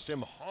up against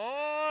him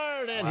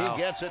hard, and he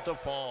gets it to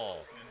fall.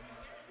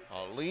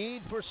 A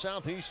lead for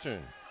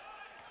Southeastern.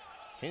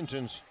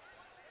 Hinton's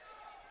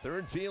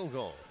 3rd field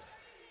goal,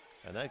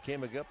 and that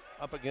came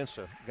up against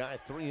a guy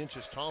 3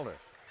 inches taller.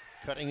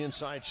 Cutting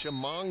inside,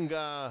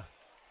 Shamanga,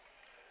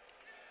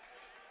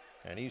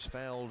 and he's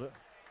fouled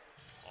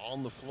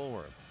on the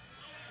floor.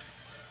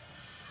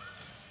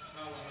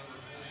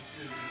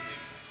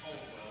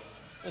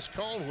 It's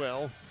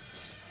Caldwell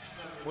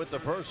with the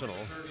personal.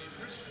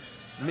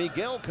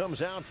 Miguel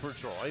comes out for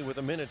Troy with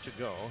a minute to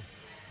go.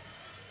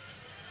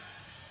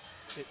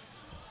 It's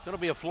going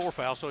to be a floor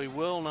foul, so he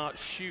will not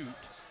shoot.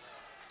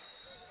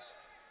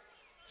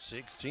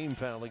 6-team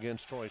foul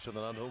against Troy, so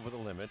they're not over the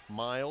limit.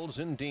 Miles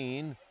and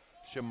Dean,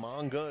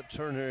 Shamanga,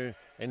 Turner,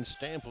 and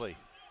Stampley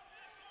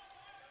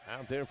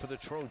out there for the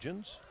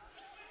Trojans.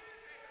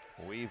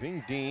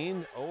 Weaving,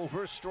 Dean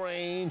over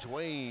Strange,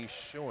 way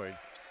short.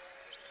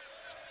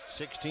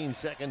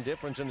 16-second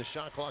difference in the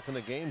shot clock and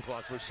the game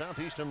clock for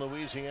Southeastern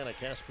Louisiana.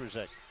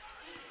 Kasperzak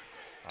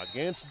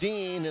against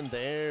Dean, and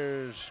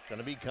there's going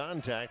to be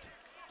contact.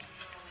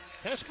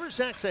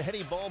 Kasperzak's a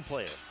heady ball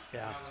player.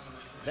 Yeah.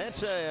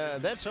 That's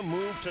a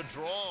move to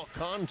draw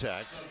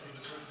contact.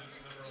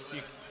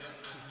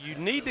 You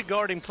need to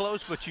guard him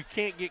close, but you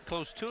can't get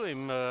close to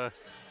him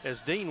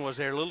as Dean was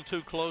there a little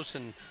too close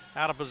and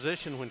out of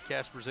position when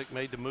Kasperzik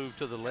made the move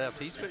to the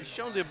left. He's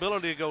shown the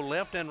ability to go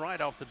left and right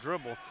off the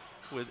dribble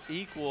with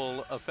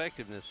equal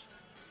effectiveness.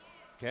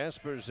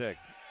 Kasperzik,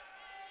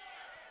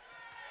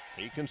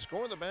 he can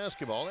score the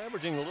basketball,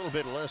 averaging a little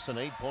bit less than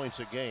 8 points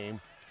a game.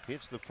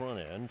 Hits the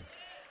front end.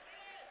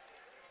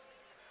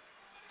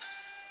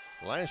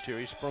 Last year,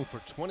 he sprung for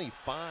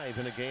 25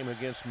 in a game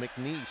against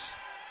McNeese,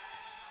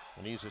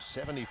 and he's a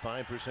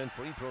 75%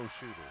 free throw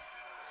shooter.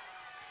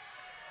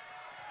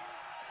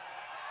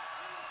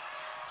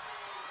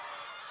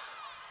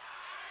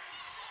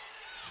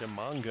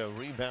 Shamanga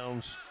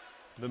rebounds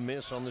the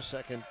miss on the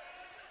second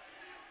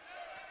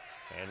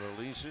and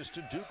releases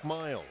to Duke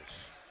Miles.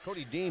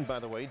 Cody Dean, by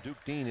the way,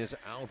 Duke Dean is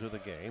out of the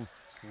game.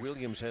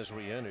 Williams has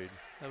re-entered.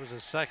 That was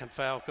his second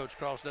foul. Coach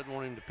Cross doesn't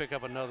want him to pick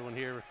up another one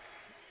here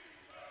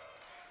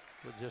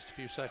with just a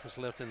few seconds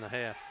left in the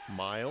half.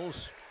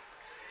 Miles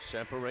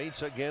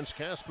separates against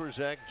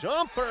Kasperzak.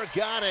 Jumper,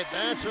 got it.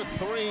 That's a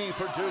 3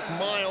 for Duke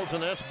Miles,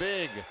 and that's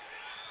big.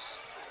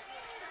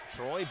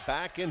 Troy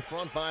back in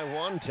front by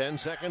 1, 10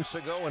 seconds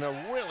to go in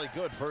a really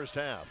good first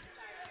half.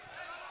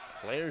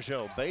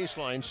 Clergeau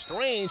baseline,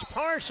 Strange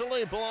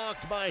partially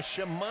blocked by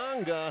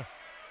Shimanga,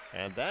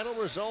 and that'll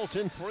result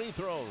in free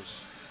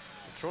throws.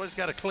 Troy's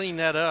got to clean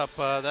that up.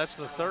 That's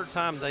the third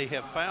time they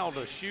have fouled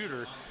a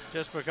shooter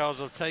just because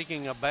of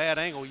taking a bad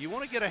angle. You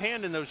want to get a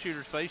hand in those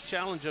shooters' face,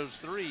 challenge those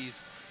threes,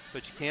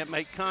 but you can't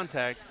make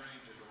contact.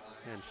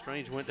 And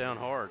Strange went down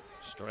hard.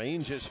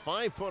 Strange is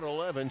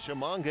 5'11",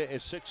 Shimanga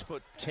is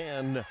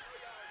 6'10",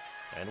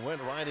 and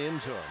went right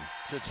into him.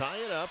 To tie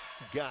it up,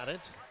 got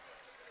it.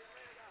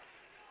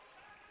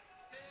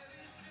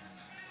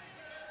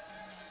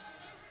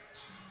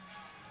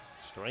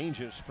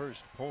 Strange's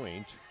first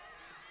point.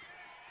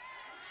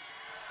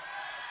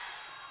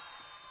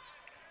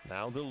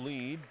 Now the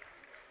lead.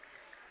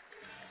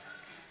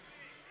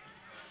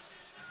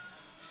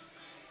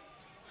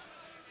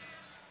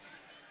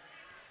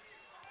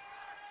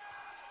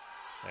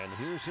 And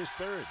here's his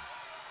third.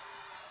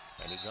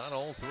 And he got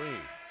all 3.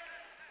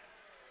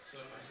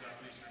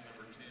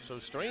 So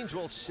Strange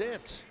will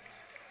sit.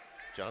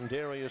 John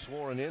Darius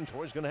Warren in.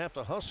 Troy's going to have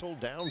to hustle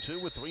down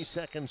 2 with 3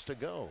 seconds to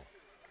go.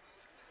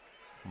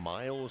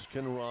 Miles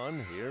can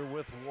run here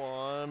with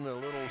 1. A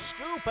little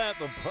scoop at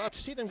the butt.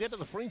 See them get to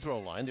the free throw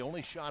line. They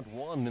only shot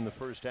 1 in the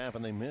first half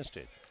and they missed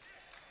it.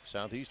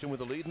 Southeastern with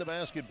the lead in the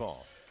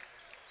basketball.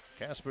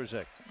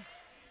 Kasperzak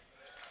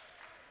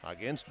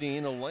against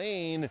Dean.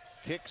 Lane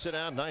kicks it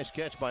out. Nice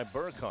catch by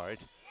Burkhart.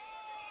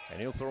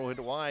 And he'll throw it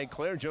wide.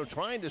 Clergeau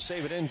trying to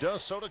save it in.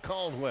 Does so to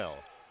Caldwell.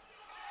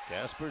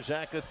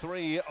 Kasperzak a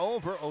 3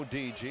 over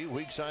ODG.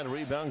 Weak side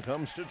rebound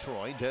comes to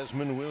Troy.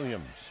 Desmond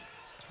Williams.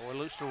 Troy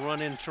looks to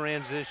run in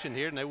transition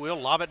here, and they will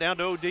lob it down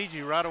to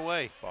ODG right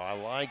away. I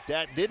like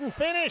that. Didn't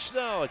finish,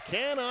 though.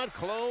 Cannot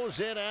close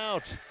it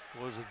out.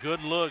 Was a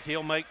good look.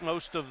 He'll make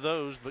most of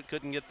those, but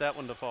couldn't get that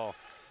one to fall.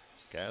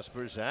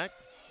 Kasperzak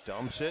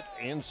dumps it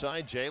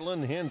inside.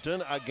 Jalen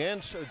Hinton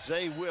against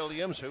Zay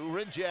Williams, who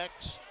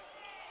rejects.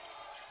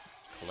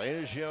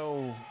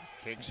 Clergeau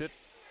kicks it.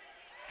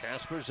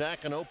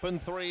 Kasperzak an open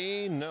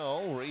 3.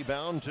 No.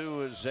 Rebound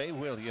to Zay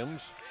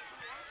Williams.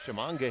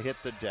 Shimanga hit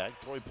the deck.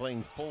 Troy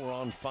playing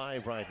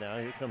 4-on-5 right now.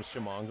 Here comes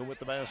Shimanga with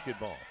the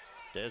basketball.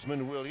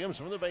 Desmond Williams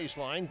from the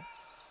baseline.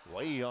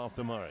 Way off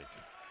the mark.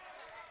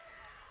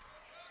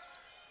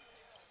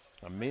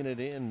 A minute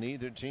in,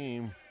 neither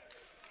team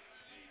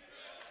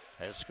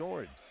has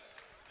scored.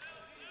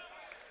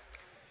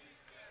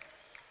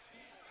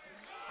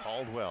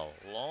 Caldwell,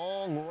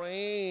 long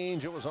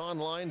range. It was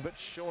online, but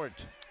short.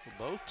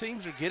 Both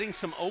teams are getting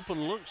some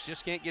open looks,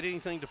 just can't get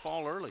anything to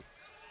fall early.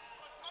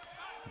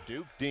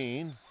 Duke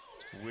Dean,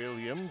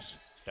 Williams,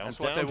 down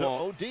to want.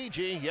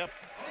 ODG. Yep,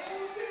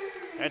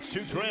 that's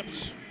 2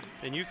 trips.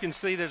 And you can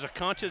see there's a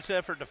conscious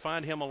effort to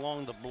find him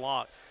along the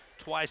block.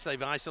 Twice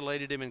they've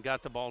isolated him and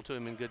got the ball to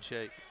him in good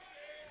shape.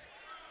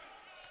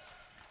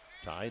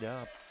 Tied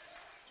up.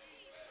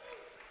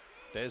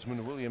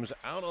 Desmond Williams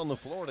out on the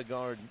floor to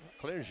guard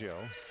Clergeau.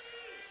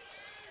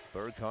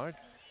 Burkhart.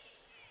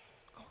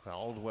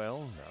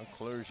 Caldwell, now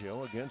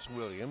Clergeau against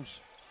Williams.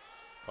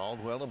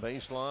 Caldwell a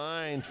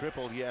baseline,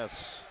 triple,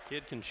 yes.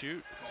 Kid can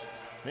shoot.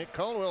 Nick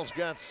Caldwell's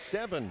got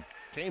 7.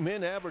 Came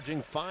in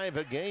averaging 5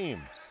 a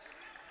game.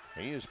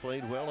 He has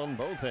played well on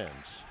both ends.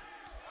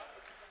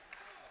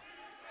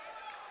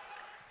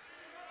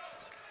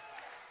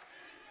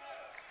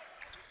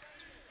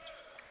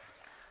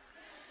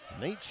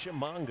 Nate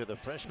Shimanga, the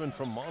freshman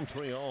from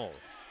Montreal,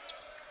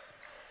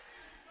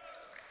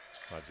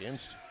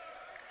 against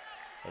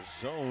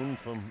a zone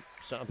from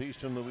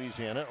Southeastern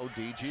Louisiana.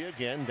 ODG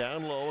again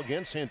down low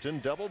against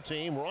Hinton. Double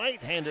team,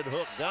 right-handed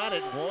hook, got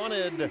it.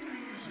 Wanted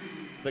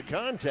the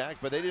contact,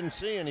 but they didn't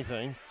see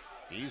anything.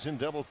 He's in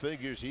double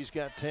figures. He's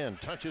got 10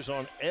 touches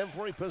on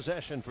every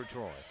possession for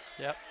Troy.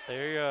 Yep,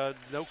 there,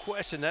 no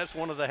question. That's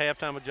one of the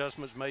halftime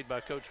adjustments made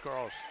by Coach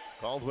Cross.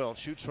 Caldwell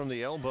shoots from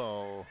the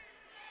elbow.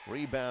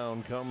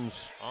 Rebound comes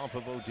off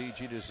of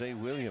ODG to Zay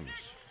Williams.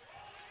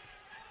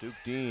 Duke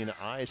Dean,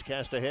 eyes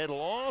cast ahead,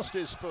 lost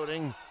his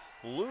footing.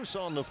 Loose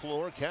on the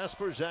floor.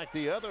 Kasperzak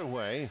the other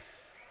way.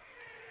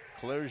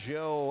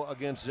 Clergeau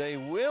against Zay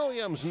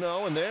Williams,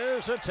 no, and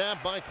there's a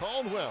tap by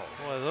Caldwell.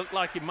 Well, it looked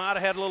like he might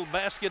have had a little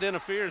basket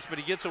interference, but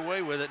he gets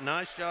away with it.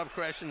 Nice job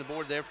crashing the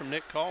board there from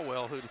Nick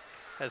Caldwell, who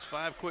has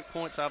 5 quick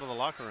points out of the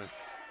locker room.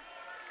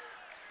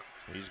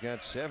 He's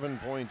got 7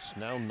 points,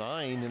 now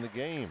 9 in the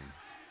game.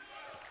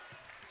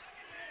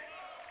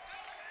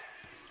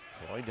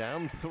 Troy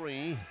down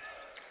 3.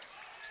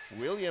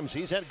 Williams,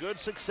 he's had good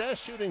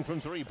success shooting from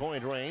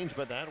three-point range,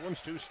 but that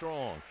one's too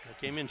strong.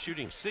 He came in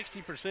shooting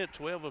 60%,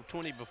 12 of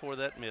 20 before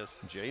that miss.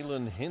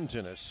 Jalen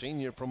Hinton, a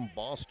senior from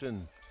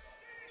Boston.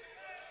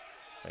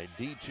 A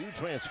D2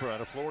 transfer out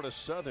of Florida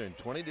Southern.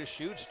 20 to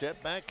shoot.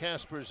 Step back.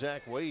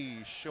 Kasperzak way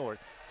short.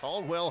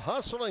 Caldwell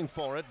hustling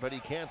for it, but he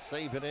can't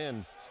save it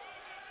in.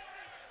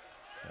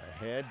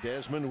 Ahead,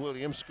 Desmond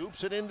Williams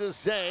scoops it into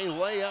Zay.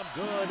 Layup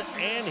good,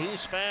 and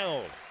he's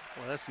fouled.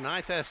 Well, that's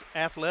nice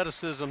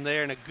athleticism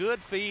there, and a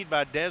good feed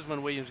by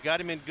Desmond Williams. Got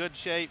him in good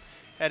shape,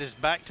 had his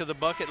back to the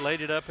bucket,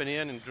 laid it up and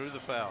in, and drew the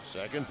foul.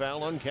 Second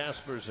foul on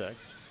Kasperzak.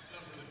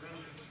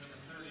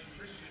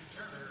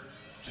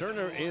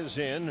 Turner is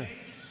in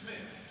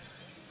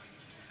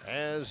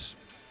as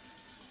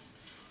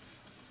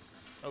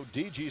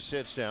DG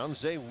sits down.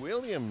 Zay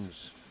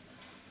Williams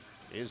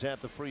is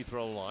at the free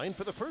throw line.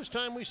 For the first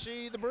time, we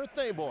see the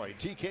birthday boy,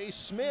 TK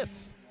Smith,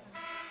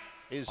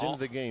 is into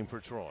the game for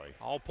Troy.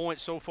 All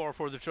points so far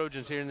for the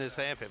Trojans here in this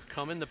half have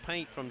come in the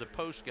paint from the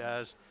post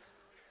guys.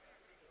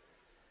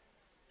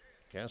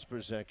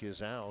 Kasperzak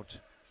is out,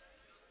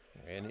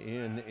 and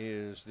in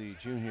is the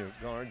junior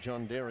guard,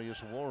 John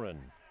Darius Warren.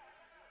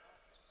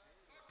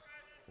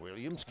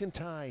 Williams can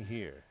tie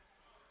here.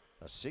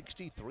 A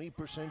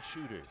 63%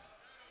 shooter,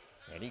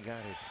 and he got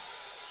it.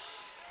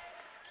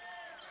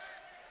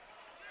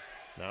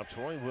 Now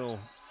Troy will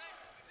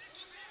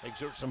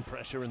exert some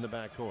pressure in the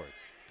backcourt.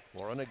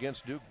 Warren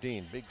against Duke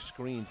Dean. Big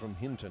screen from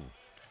Hinton.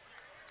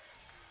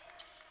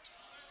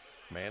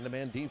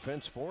 Man-to-man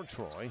defense for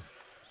Troy.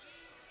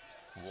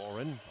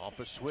 Warren off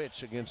a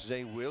switch against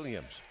Zay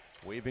Williams.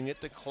 Weaving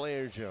it to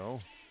Clairgeau.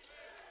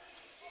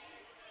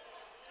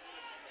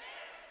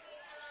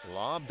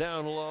 Lob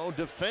down low,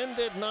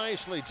 defended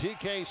nicely.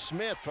 TK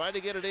Smith tried to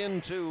get it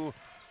into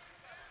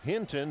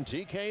Hinton.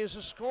 TK is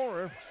a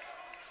scorer.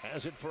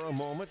 Has it for a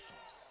moment.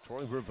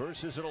 Troy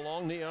reverses it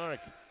along the arc.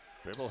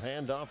 Dribble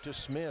handoff to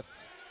Smith.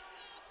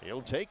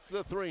 He'll take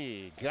the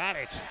three. Got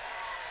it.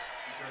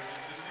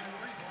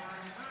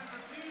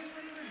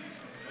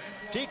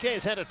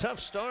 TK's had a tough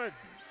start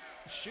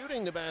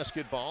shooting the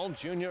basketball.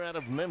 Junior out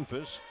of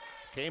Memphis.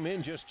 Came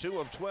in just 2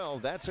 of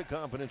 12. That's a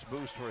confidence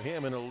boost for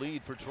him and a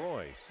lead for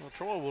Troy. Well,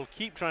 Troy will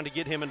keep trying to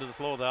get him into the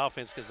flow of the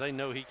offense because they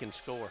know he can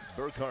score.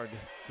 Burkhardt,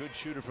 good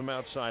shooter from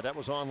outside. That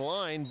was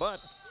online, but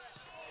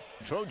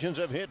Trojans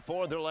have hit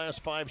 4 of their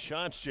last 5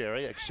 shots,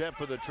 Jerry, except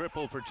for the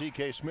triple for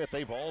TK Smith.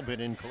 They've all been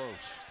in close.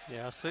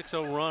 Yeah,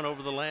 6-0 run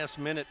over the last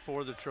minute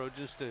for the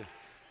Trojans to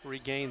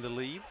regain the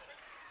lead.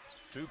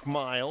 Duke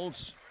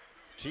Miles,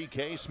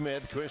 TK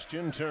Smith,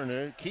 Christian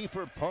Turner,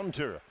 Kiefer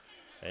Punter,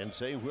 and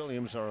Zay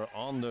Williams are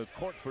on the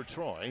court for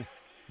Troy.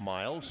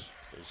 Miles,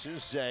 this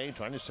is Zay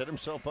trying to set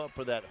himself up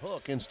for that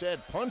hook.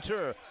 Instead,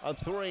 Punter, a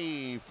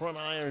 3, front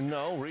iron,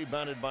 no,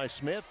 rebounded by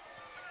Smith.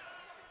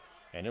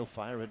 And he'll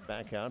fire it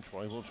back out.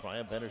 Troy will try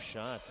a better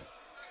shot.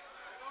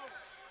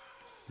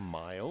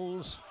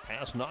 Miles,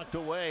 pass knocked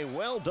away.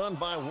 Well done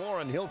by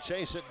Warren. He'll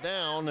chase it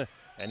down,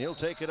 and he'll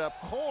take it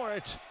up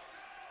court,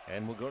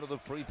 and we'll go to the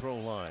free throw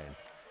line.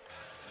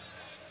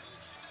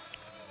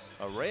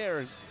 A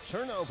rare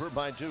turnover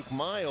by Duke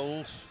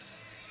Miles.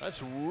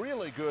 That's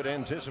really good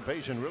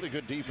anticipation, really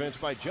good defense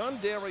by John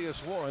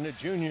Darius Warren, a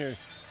junior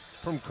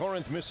from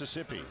Corinth,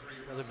 Mississippi.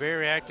 Well, they're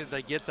very active.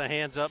 They get the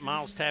hands up.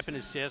 Miles tapping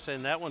his chest,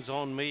 and that one's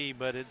on me,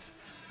 but it's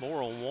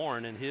more on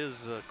Warren and his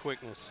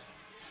quickness.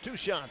 2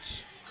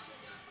 shots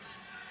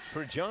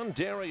for John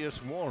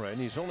Darius Warren.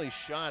 He's only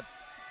shot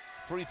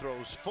free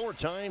throws 4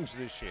 times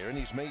this year, and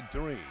he's made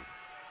 3.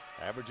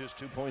 Averages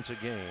 2 points a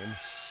game,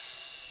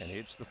 and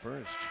hits the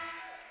first.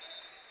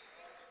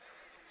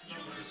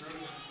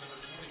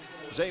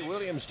 Zay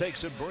Williams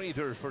takes a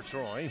breather for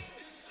Troy.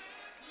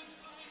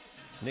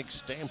 Nick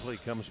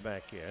Stampley comes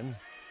back in.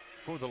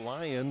 For the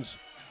Lions,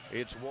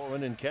 it's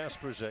Warren and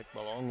Kasperzak,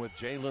 along with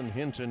Jalen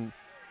Hinton,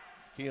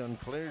 Keon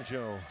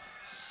Clairgeau.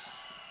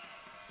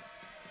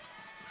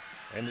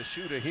 And the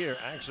shooter here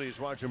actually is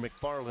Roger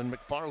McFarland.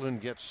 McFarland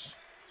gets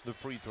the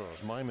free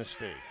throws. My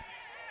mistake.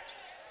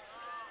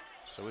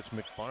 So it's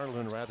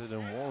McFarland rather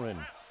than Warren.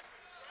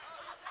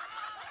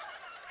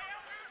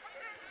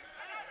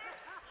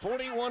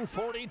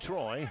 41-40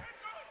 Troy.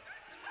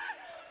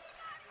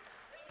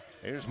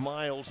 Here's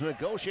Miles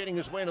negotiating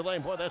his way into the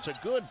lane. Boy, that's a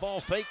good ball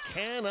fake.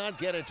 Cannot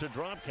get it to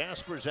drop.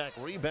 Kasperzak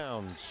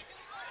rebounds.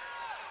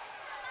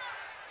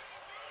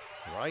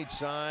 Right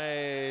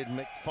side,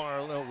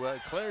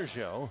 McFarland,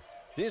 Clairgeau.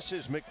 This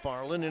is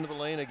McFarland into the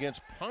lane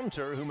against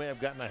Punter, who may have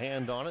gotten a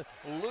hand on it.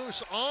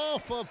 Loose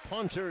off of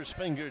Punter's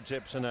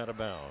fingertips and out of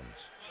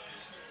bounds.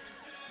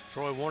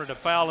 Troy wanted a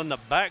foul in the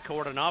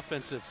backcourt, an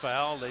offensive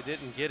foul. They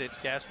didn't get it.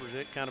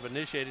 Kasperzak kind of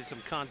initiated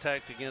some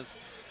contact against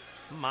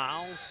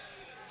Miles.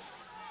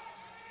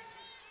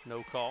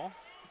 No call.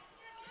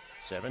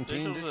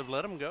 17 Officials have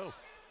let him go.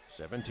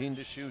 17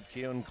 to shoot.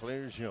 Keon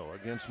Clairgeau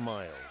against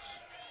Miles.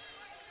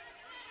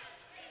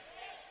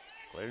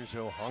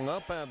 Clairgeau hung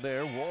up out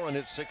there. Warren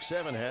at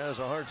 6'7" has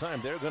a hard time.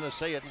 They're going to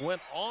say it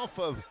went off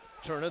of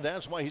Turner.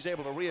 That's why he's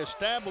able to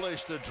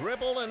reestablish the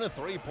dribble, and a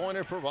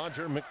 3-pointer for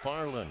Roger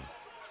McFarland.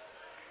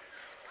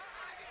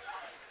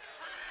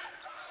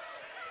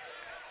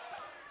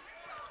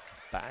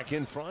 Back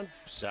in front,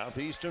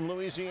 Southeastern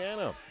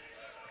Louisiana.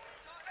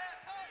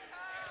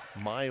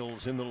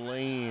 Miles in the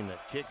lane,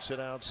 kicks it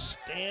out.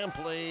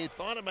 Stampley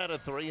thought about a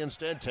three,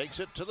 instead takes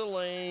it to the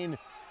lane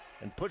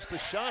and puts the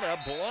shot up,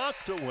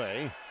 blocked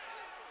away.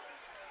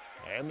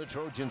 And the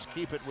Trojans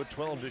keep it with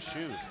 12 to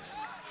shoot.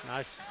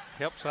 Nice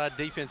help side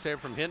defense there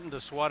from Hinton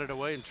to swat it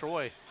away, and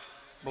Troy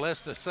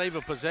blessed to save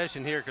a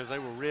possession here because they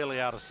were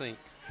really out of sync.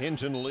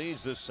 Hinton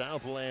leads the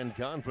Southland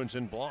Conference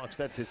in blocks.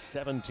 That's his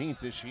 17th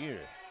this year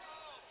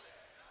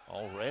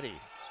already.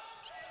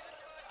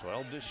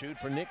 12 to shoot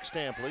for Nick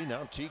Stampley.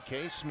 Now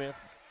TK Smith.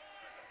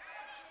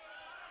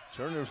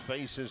 Turner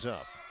faces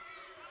up.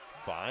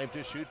 5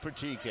 to shoot for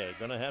TK.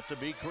 Gonna have to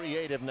be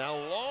creative now.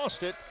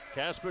 Lost it.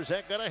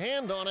 Kasperzak got a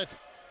hand on it.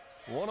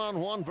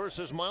 One-on-one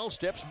versus Miles.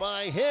 Steps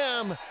by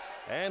him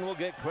and will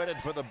get credit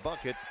for the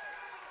bucket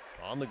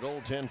on the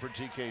goaltend for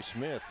TK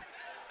Smith.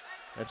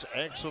 That's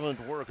excellent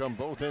work on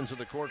both ends of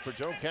the court for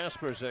Joe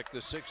Kasperzak, the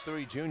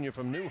 6'3" junior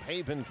from New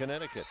Haven,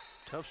 Connecticut.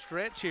 Tough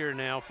stretch here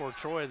now for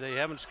Troy. They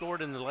haven't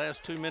scored in the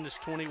last 2 minutes,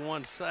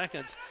 21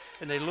 seconds,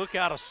 and they look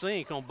out of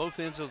sync on both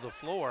ends of the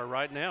floor.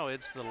 Right now,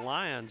 it's the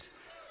Lions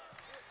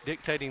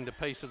dictating the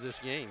pace of this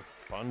game.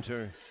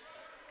 Punter.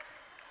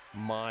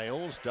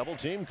 Miles, double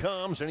team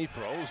comes, and he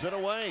throws it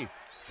away.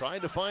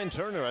 Tried to find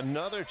Turner.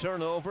 Another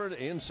turnover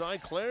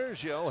inside.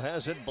 Clergeot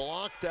has it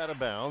blocked out of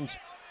bounds.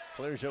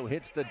 Clergeot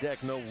hits the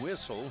deck, no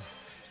whistle.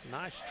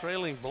 Nice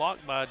trailing block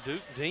by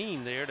Duke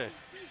Dean there to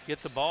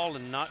get the ball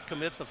and not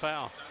commit the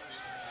foul.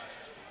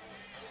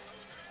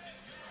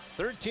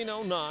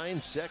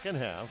 13:09, second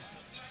half.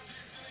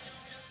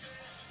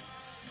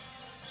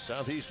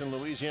 Southeastern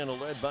Louisiana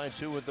led by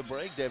 2 at the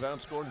break. They've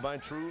outscored by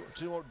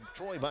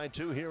Troy by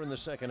 2 here in the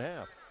second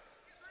half.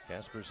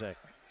 Kasperzak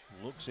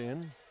looks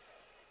in,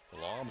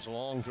 lobs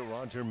long to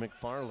Roger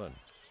McFarland.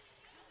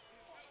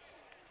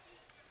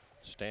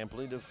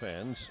 Stampley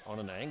defends on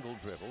an angle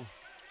dribble.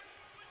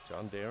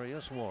 John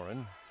Darius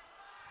Warren.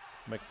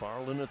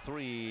 McFarland a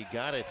 3,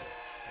 got it.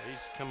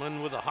 He's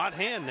coming with a hot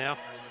hand now.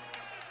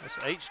 That's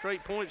 8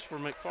 straight points for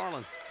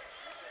McFarland.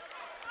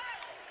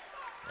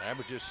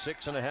 Averages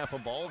 6.5 a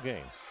ball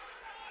game.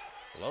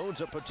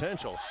 Loads of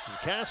potential.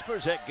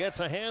 Kasperzak gets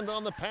a hand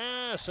on the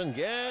pass and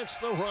gets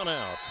the run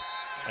out.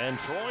 And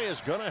Troy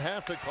is going to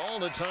have to call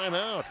the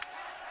timeout.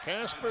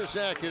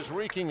 Kasperzak is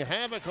wreaking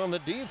havoc on the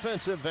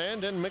defensive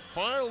end, and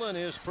McFarland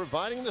is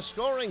providing the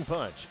scoring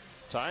punch.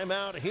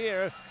 Timeout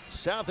here.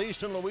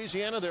 Southeastern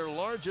Louisiana, their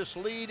largest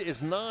lead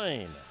is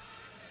 9.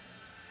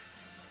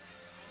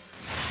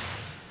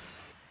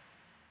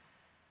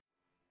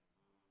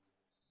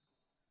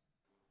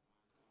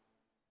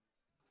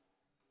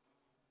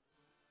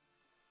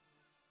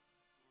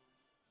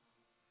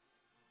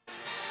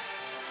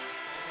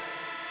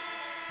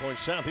 Boy,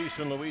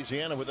 Southeastern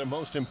Louisiana, with their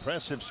most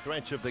impressive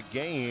stretch of the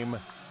game,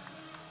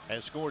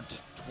 has scored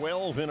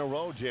 12 in a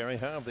row, Jerry.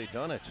 How have they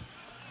done it?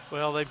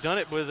 Well, they've done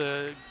it with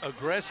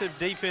aggressive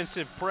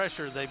defensive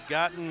pressure. They've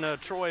gotten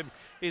Troy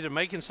either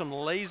making some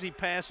lazy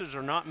passes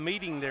or not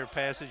meeting their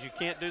passes. You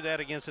can't do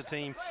that against a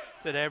team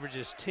that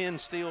averages 10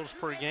 steals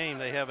per game.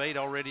 They have 8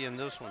 already in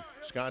this one.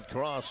 Scott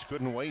Cross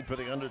couldn't wait for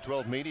the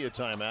under-12 media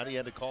timeout. He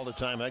had to call the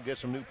timeout, get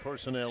some new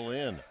personnel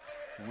in.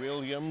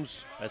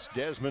 Williams, that's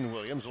Desmond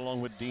Williams,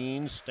 along with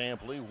Dean,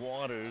 Stampley,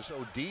 Waters,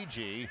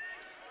 ODG.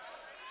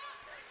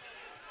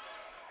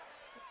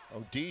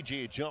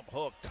 ODG, jump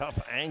hook, tough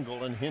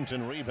angle, and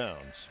Hinton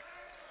rebounds.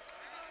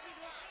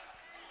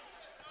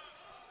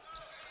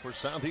 For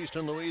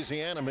Southeastern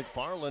Louisiana,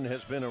 McFarland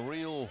has been a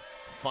real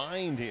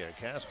find here.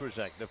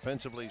 Kasperzak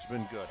defensively has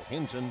been good.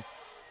 Hinton,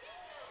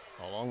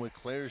 along with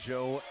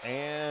Clergeot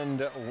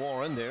and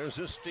Warren, there's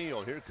a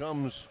steal. Here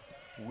comes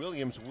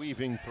Williams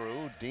weaving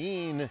through.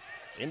 Dean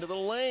into the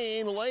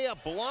lane,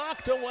 layup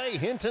blocked away.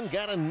 Hinton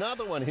got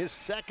another one, his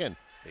second.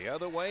 The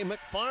other way,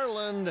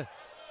 McFarland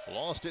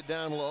lost it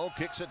down low,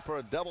 kicks it for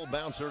a double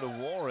bouncer to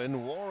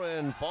Warren.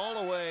 Warren, fall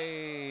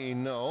away,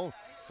 no.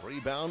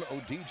 Rebound,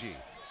 ODG.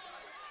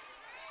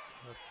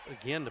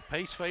 Again, the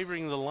pace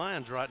favoring the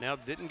Lions right now.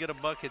 Didn't get a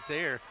bucket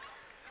there.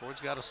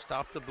 Troy's got to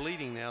stop the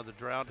bleeding now. The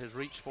drought has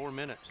reached 4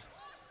 minutes.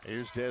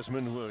 Here's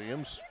Desmond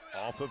Williams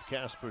off of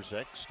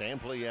Kasperzak.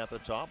 Stampley at the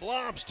top.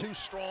 Lobs too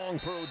strong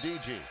for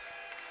ODG.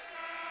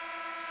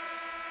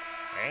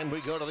 And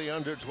we go to the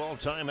under-12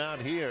 timeout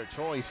here.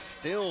 Troy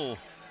still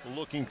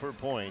looking for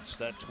points.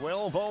 That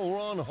 12-0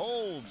 run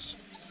holds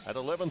at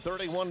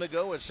 11:31 to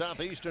go at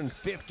Southeastern,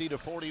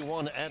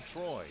 50-41 at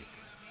Troy.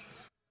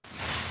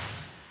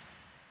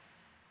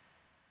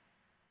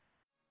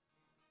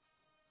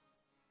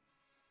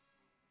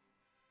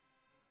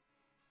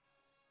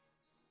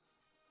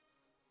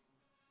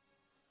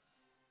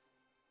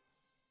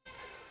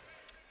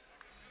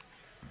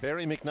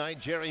 Barry McKnight,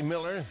 Jerry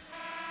Miller.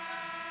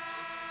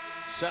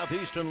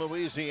 Southeastern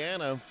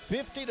Louisiana,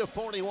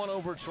 50-41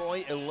 over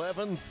Troy,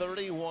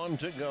 11:31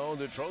 to go.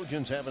 The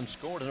Trojans haven't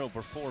scored in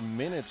over 4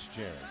 minutes,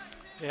 Jerry.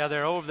 Yeah,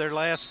 they're over their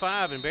last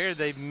 5, and Barry,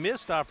 they've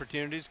missed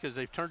opportunities because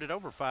they've turned it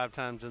over 5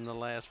 times in the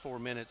last 4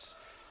 minutes.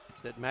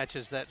 That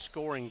matches that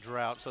scoring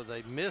drought, so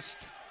they've missed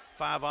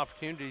 5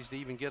 opportunities to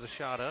even get a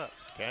shot up.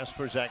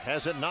 Kasperzak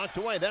has it knocked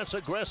away. That's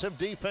aggressive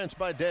defense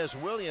by Des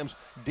Williams.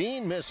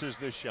 Dean misses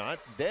the shot.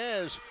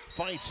 Des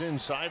fights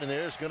inside, and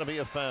there's going to be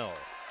a foul.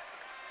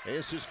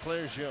 This is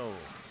Clergeot.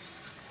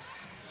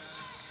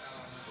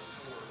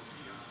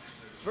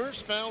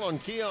 First foul on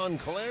Keon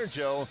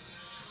Clergeot.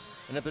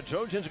 And if the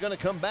Trojans are going to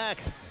come back,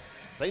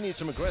 they need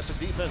some aggressive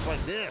defense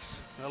like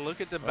this. Now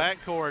look at the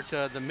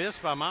backcourt, the miss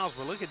by Miles,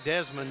 but look at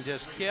Desmond,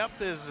 just kept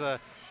his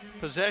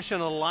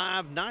possession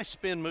alive. Nice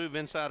spin move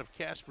inside of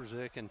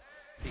Kasperzak, and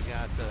he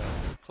got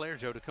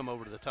Clergeot to come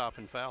over to the top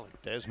and foul him.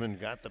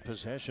 Desmond got the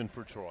possession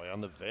for Troy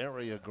on the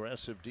very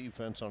aggressive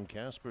defense on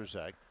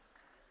Kasperzak.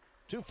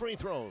 2 free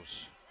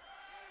throws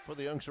for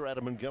the youngster out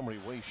of Montgomery,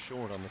 way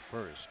short on the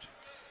first.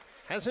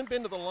 Hasn't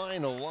been to the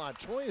line a lot.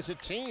 Troy as a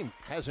team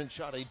hasn't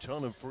shot a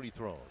ton of free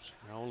throws.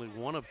 Only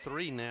 1 of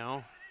 3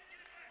 now,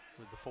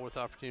 with the 4th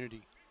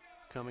opportunity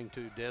coming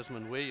to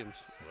Desmond Williams.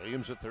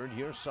 Williams, a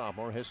third-year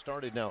sophomore, has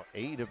started now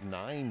 8 of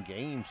 9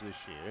 games this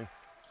year,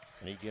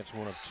 and he gets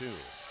 1 of 2.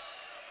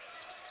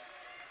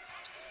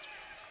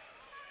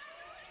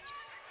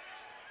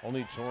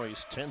 Only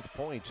Troy's 10th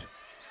point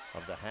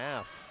of the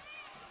half.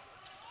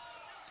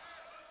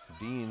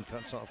 Dean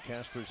cuts off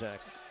Kasperzak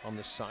on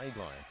the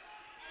sideline.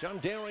 John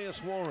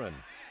Darius Warren.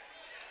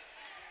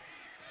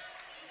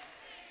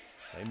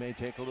 They may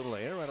take a little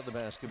air out of the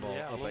basketball.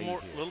 Yeah, a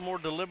little more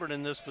deliberate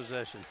in this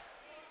possession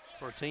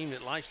for a team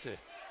that likes to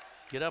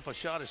get up a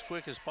shot as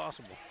quick as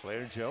possible.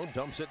 Clergeot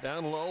dumps it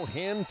down low.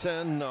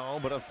 Hinton, no,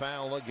 but a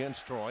foul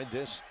against Troy.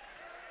 This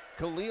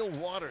Khalil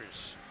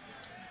Waters,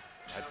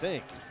 I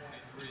think.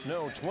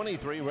 No,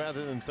 23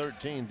 rather than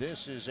 13.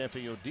 This is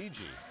Efe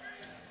Odigi.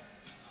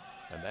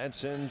 And that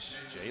sends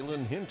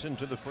Jalen Hinton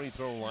to the free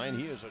throw line.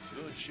 He is a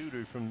good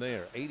shooter from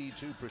there,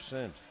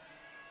 82%.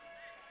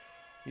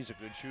 He's a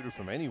good shooter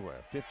from anywhere.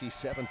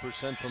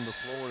 57% from the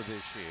floor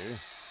this year,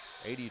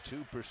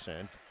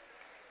 82%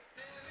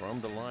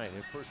 from the line.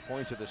 His first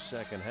points of the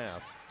second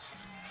half.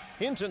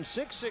 Hinton,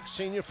 6'6"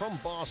 senior from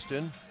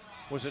Boston,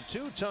 was a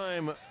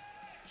 2-time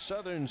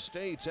Southern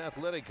States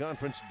Athletic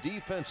Conference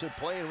Defensive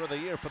Player of the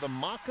Year for the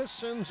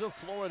Moccasins of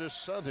Florida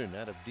Southern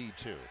out of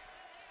D2.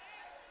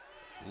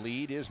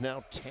 Lead is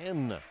now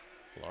 10,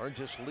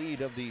 largest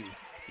lead of the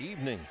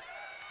evening.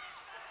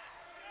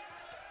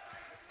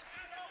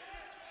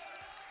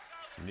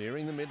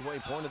 Nearing the midway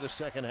point of the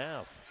second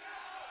half.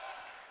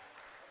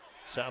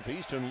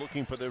 Southeastern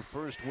looking for their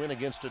first win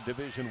against a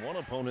Division I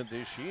opponent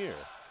this year.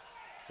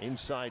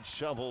 Inside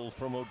shovel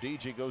from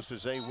Odigi goes to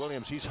Zay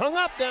Williams. He's hung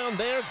up down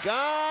there,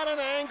 got an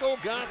angle,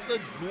 got the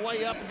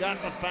layup,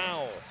 got the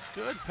foul.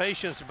 Good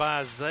patience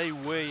by Zay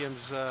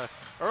Williams.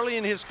 Early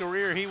in his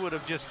career, he would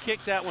have just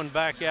kicked that one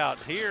back out.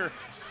 Here,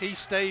 he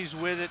stays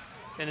with it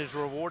and is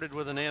rewarded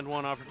with an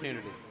and-one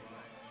opportunity.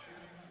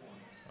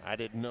 I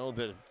didn't know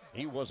that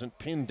he wasn't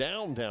pinned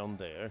down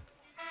there,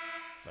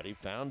 but he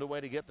found a way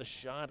to get the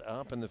shot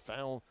up, and the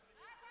foul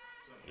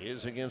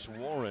is against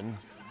Warren.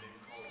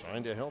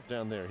 Trying to help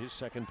down there. His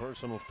second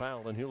personal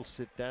foul, and he'll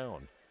sit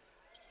down.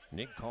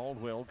 Nick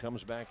Caldwell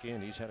comes back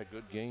in. He's had a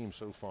good game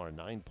so far.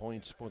 9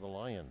 points for the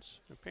Lions.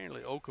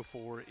 Apparently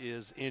Okafor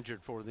is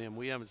injured for them.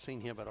 We haven't seen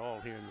him at all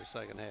here in the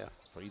second half.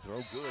 Free throw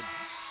good.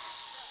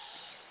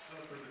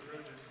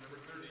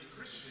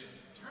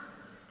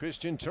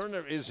 Christian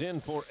Turner is in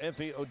for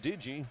Efe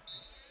Odigi.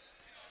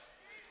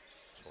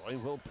 Troy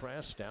will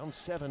press down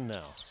 7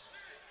 now.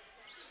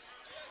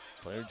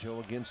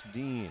 Clergeot against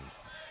Dean.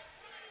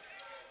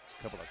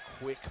 Couple of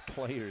quick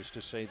players,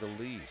 to say the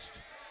least.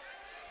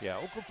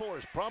 Yeah, Okafor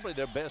is probably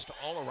their best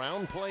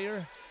all-around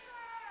player,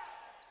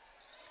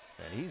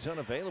 and he's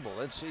unavailable.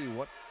 Let's see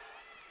what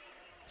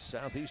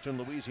Southeastern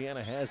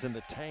Louisiana has in the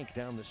tank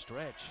down the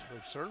stretch.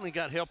 They've certainly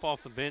got help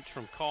off the bench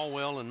from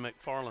Caldwell and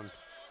McFarland.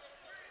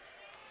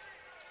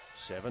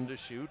 7 to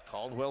shoot.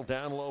 Caldwell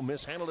down low,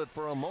 mishandled it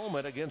for a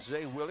moment against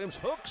Zay Williams.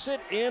 Hooks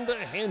it into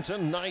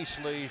Hinton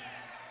nicely.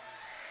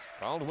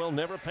 Caldwell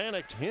never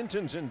panicked.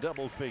 Hinton's in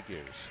double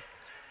figures.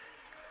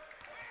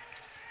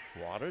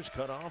 Waters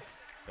cut off.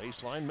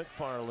 Baseline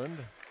McFarland.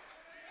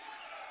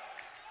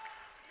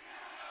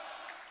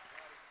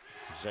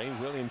 Zay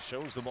Williams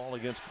shows the ball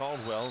against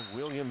Caldwell.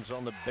 Williams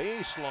on the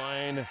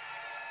baseline.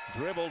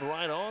 Dribbled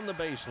right on the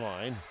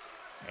baseline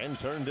and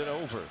turned it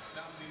over.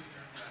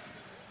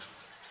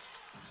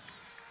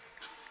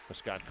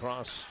 Scott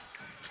Cross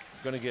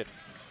going to get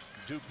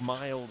Duke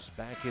Miles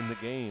back in the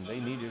game. They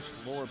need his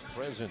floor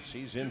presence.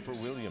 He's in for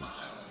Williams.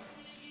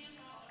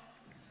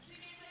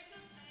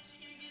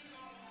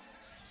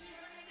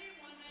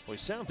 Boy,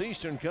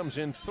 Southeastern comes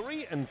in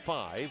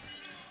 3-5.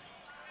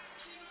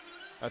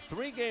 A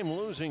 3-game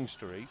losing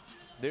streak.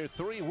 Their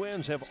 3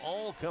 wins have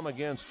all come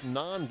against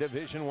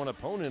non-Division I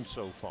opponents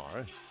so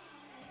far.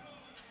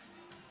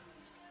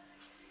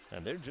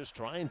 And they're just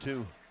trying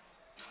to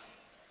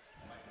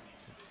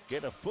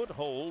get a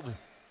foothold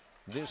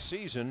this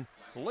season.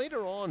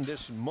 Later on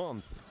this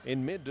month,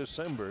 in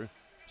mid-December,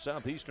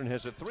 Southeastern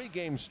has a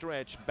 3-game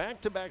stretch,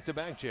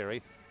 back-to-back,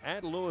 Jerry,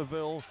 at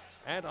Louisville,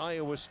 at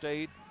Iowa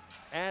State,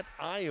 at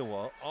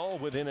Iowa, all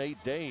within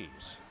 8 days.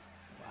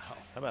 Wow.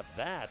 How about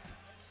that?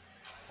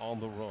 on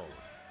the road.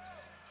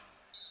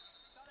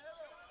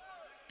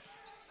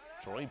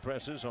 Troy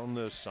presses on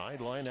the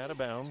sideline out of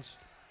bounds.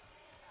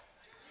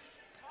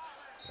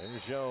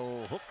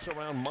 Clergeau hooks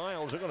around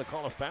Miles. They're going to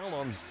call a foul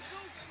on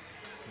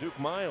Duke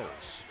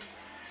Miles.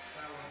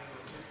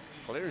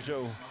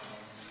 Clergeau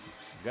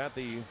got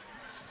the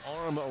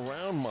arm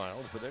around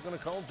Miles, but they're going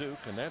to call Duke,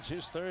 and that's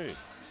his third.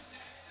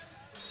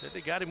 Said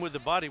they got him with the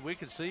body. We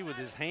could see with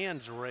his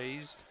hands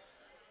raised,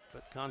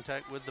 but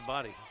contact with the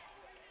body.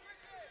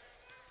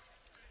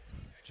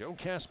 Joe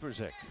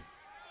Kasperzak.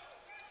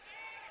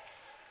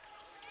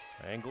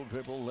 Angle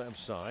dribble left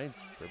side.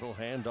 Dribble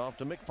handoff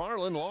to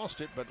McFarland.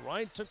 Lost it, but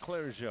right to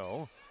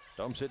Clergeau.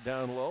 Dumps it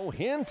down low.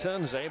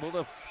 Hinton's able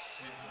to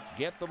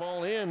get the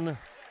ball in,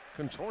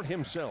 contort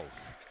himself.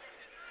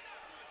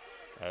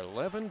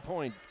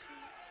 11-point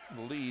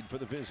lead for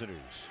the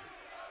visitors.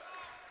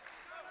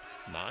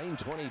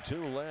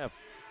 9:22 left.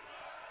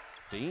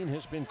 Dean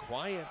has been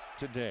quiet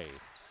today.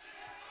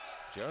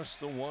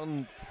 Just the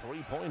one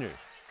three-pointer.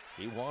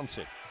 He wants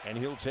it, and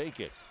he'll take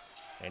it.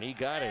 And he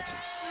got it.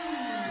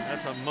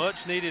 That's a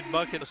much-needed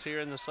bucket here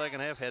in the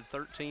second half. Had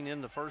 13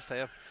 in the first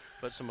half,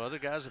 but some other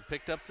guys have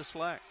picked up the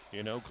slack.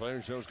 You know,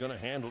 Clergeau's going to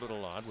handle it a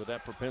lot with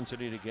that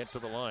propensity to get to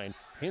the line.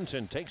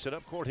 Hinton takes it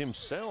up court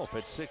himself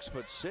at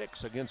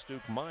 6'6" against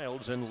Duke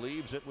Miles and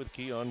leaves it with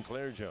Keon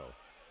Clergeau.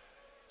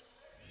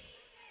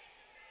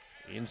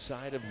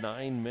 Inside of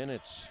 9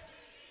 minutes.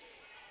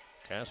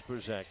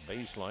 Kasperzak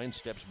baseline,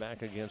 steps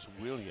back against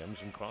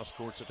Williams and cross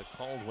courts it to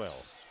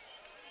Caldwell.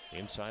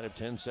 Inside of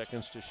 10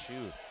 seconds to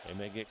shoot. They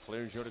may get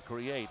Clergeau to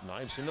create.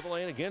 Knives into the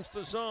lane against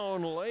the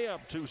zone. Layup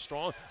too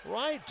strong.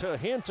 Right to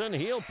Hinton.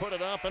 He'll put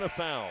it up and a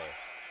foul.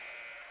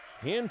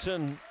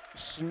 Hinton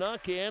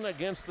snuck in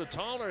against the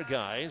taller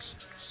guys.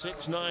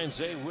 6'9"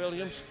 Zay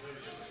Williams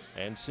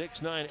and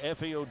 6'9"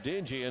 Efe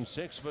Odigi, and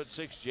 6'6"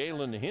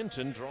 Jalen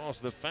Hinton draws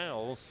the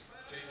foul.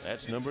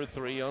 That's number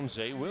 3 on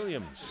Zay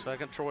Williams.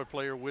 Second Troy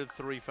player with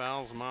 3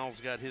 fouls.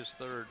 Miles got his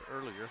third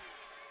earlier.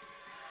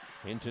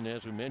 Hinton,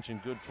 as we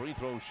mentioned, good free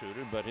throw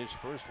shooter, but his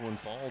first one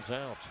falls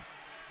out.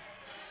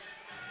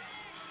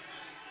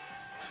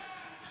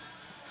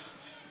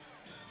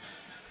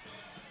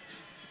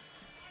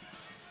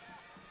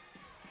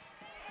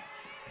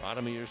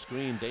 Bottom of your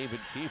screen, David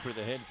Kiefer,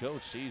 the head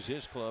coach, sees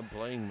his club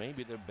playing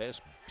maybe their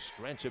best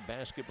stretch of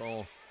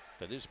basketball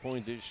to this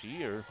point this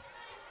year,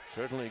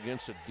 certainly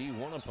against a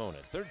D1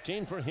 opponent.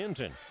 13 for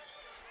Hinton.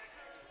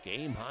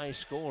 Game high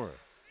score.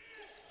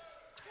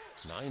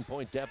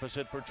 9-point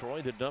deficit for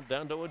Troy. The dump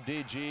down to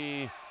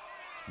Odigi.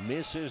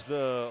 Misses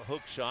the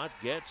hook shot,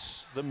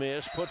 gets the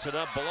miss, puts it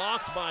up,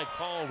 blocked by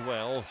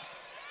Caldwell.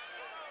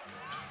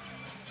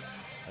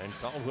 And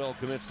Caldwell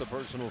commits the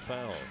personal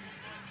foul.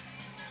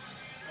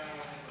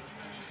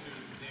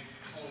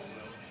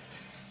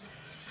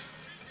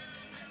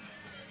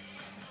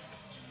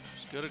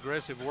 It's good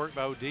aggressive work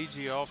by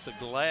Odigi off the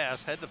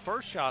glass. Had the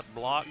first shot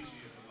blocked.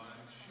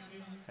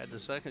 Had the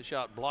second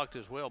shot blocked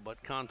as well,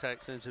 but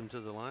contact sends him to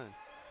the line.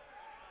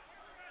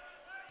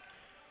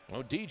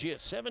 Odigi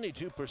at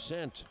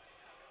 72%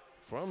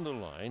 from the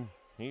line.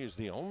 He is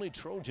the only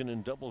Trojan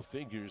in double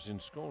figures in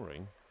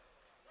scoring.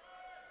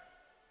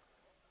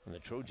 And the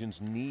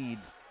Trojans need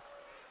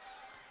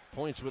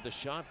points with a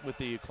shot with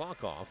the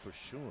clock off for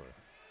sure.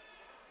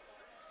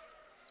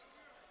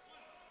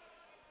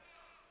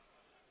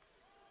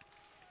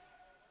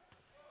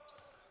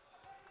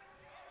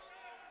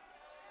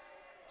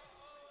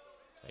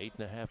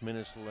 8.5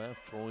 minutes left.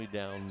 Troy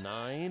down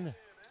 9.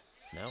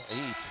 Now 8.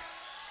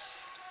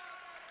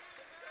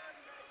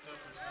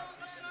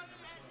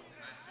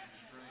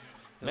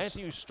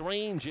 Matthew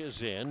Strange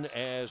is in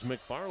as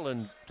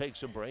McFarland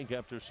takes a break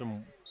after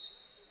some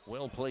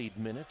well-played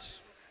minutes.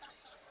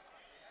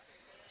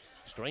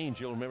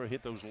 Strange, you'll remember,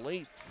 hit those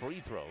late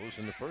free throws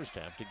in the first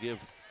half to give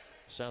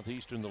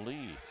Southeastern the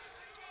lead.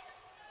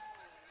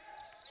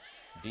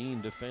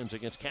 Dean defends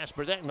against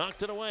Casper. That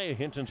knocked it away.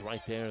 Hinton's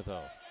right there,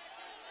 though.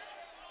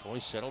 Troy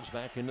settles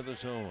back into the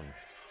zone.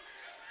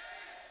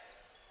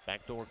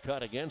 Backdoor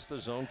cut against the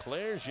zone.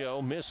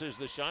 Clergeau misses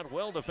the shot.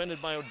 Well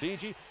defended by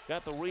Odigi.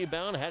 Got the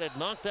rebound. Had it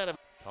knocked out of.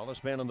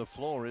 Tallest man on the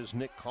floor is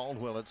Nick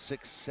Caldwell at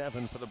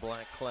 6'7" for the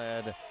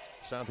black-clad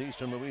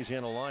Southeastern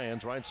Louisiana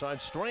Lions. Right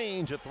side,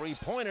 Strange, a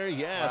three-pointer.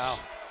 Yes. Wow.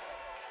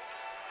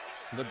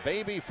 The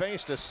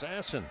baby-faced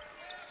assassin.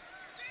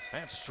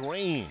 That's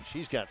Strange.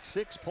 He's got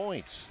 6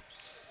 points.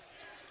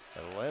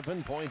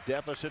 11-point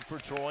deficit for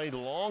Troy.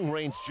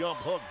 Long-range jump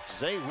hook.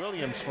 Zay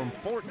Williams from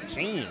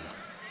 14.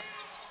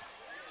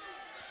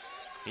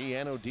 He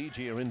and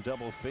Odigi are in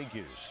double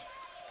figures.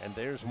 And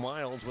there's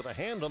Miles with a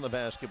hand on the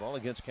basketball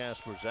against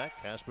Kasperzak.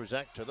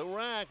 Kasperzak to the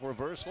rack,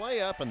 reverse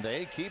layup, and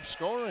they keep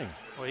scoring.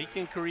 Well, he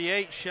can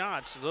create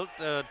shots. Looked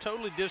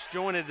totally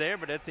disjointed there,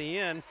 but at the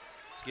end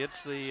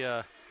gets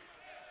the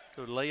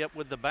layup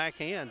with the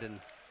backhand, and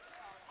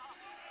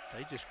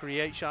they just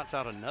create shots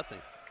out of nothing.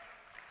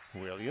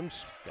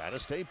 Williams got to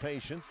stay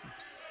patient.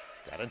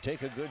 Got to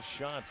take a good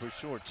shot for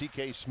sure.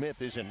 TK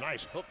Smith is a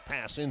nice hook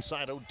pass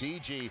inside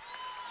Odigi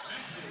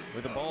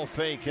with a ball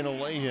fake and a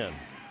lay-in.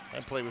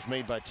 That play was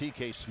made by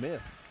TK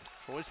Smith.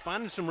 Troy's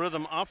finding some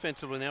rhythm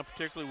offensively now,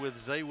 particularly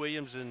with Zay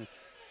Williams and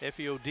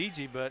Effie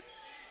Odigi, but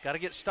got to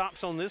get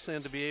stops on this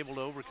end to be able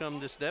to overcome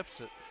this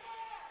deficit.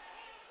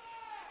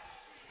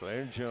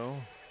 Claire Joe.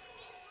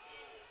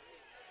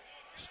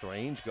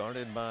 Strange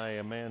guarded by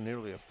a man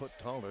nearly a foot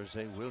taller,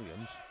 Zay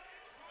Williams.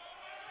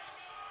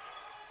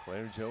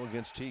 Claire Joe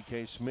against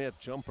TK Smith.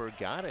 Jumper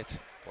got it.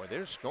 Boy,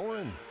 they're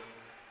scoring.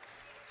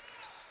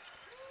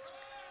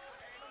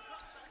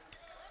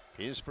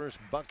 His first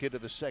bucket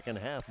of the second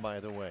half, by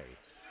the way.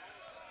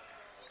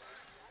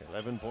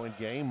 11-point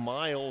game.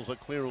 Miles a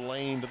clear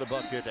lane to the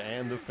bucket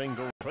and the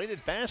finger.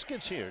 Traded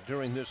baskets here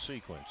during this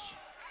sequence.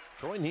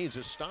 Troy needs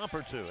a stop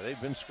or two. They've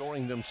been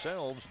scoring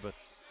themselves, but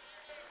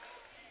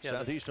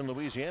Southeastern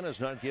Louisiana is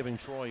not giving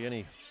Troy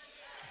any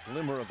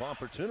glimmer of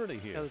opportunity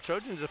here. Yeah, the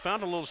Trojans have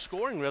found a little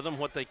scoring rhythm.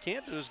 What they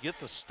can't do is get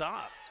the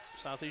stop.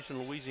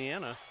 Southeastern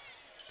Louisiana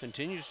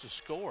continues to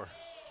score.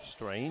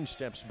 Strange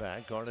steps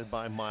back, guarded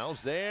by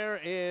Miles. There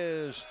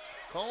is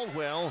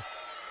Caldwell.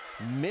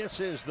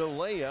 Misses the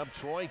layup.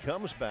 Troy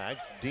comes back.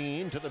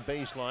 Dean to the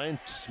baseline.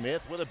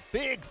 Smith with a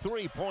big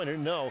three-pointer.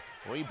 No.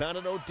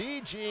 Rebounded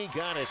Odigi.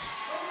 Got it.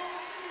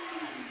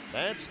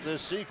 That's the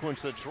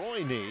sequence that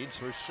Troy needs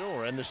for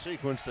sure, and the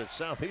sequence that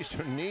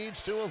Southeastern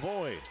needs to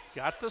avoid.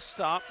 Got the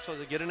stop, so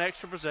they get an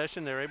extra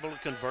possession. They're able to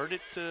convert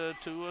it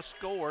to a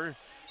score.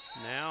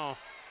 Now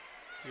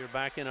you're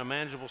back in a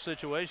manageable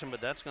situation,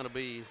 but that's going to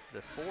be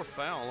the fourth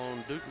foul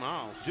on Duke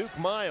Miles. Duke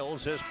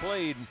Miles has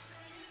played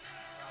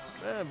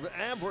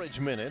average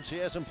minutes. He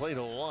hasn't played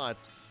a lot,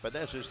 but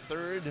that's his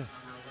third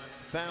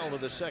foul of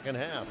the second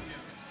half.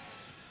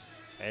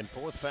 And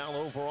fourth foul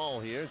overall.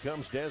 Here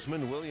comes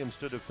Desmond Williams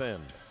to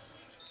defend.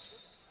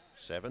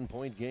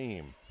 7-point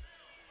game.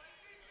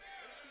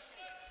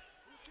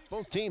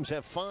 Both teams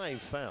have 5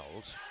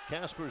 fouls.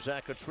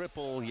 Kasperzak a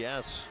triple,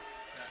 yes.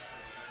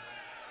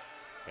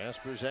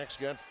 Kasperzak's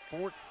got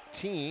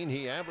 14.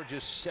 He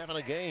averages 7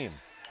 a game.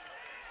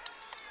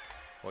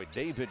 Boy,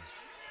 David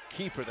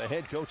Kiefer, the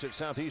head coach at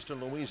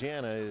Southeastern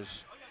Louisiana,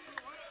 is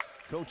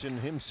coaching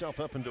himself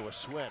up into a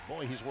sweat.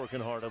 Boy, he's working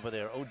hard over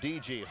there.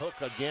 Odigi,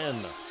 hook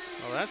again.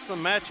 Well, that's the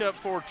matchup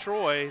for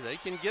Troy. They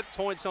can get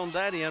points on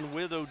that end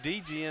with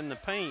Odigi in the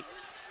paint.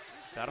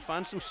 Got to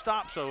find some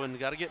stops, though, and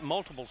got to get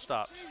multiple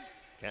stops.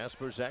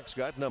 Kasperzak's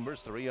got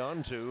numbers,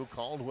 3-on-2.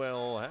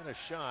 Caldwell had a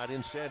shot.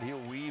 Instead,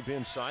 he'll weave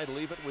inside,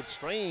 leave it with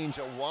Strange.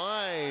 A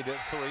wide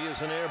three is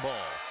an air ball.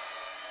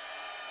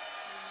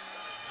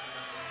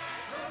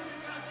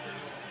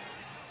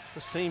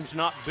 This team's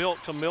not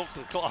built to milk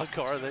the clock,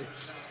 are they?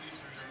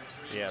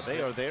 Yeah,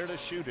 they are there to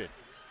shoot it.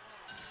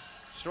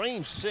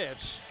 Strange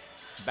sits.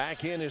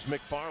 Back in is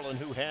McFarland,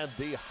 who had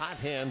the hot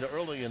hand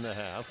early in the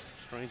half.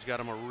 Strange got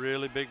him a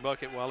really big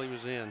bucket while he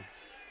was in.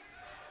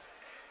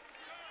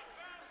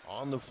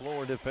 On the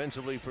floor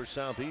defensively for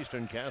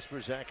Southeastern,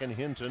 Kasperzak and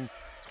Hinton.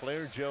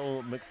 Claire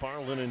Joe,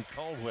 McFarland, and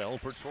Caldwell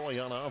for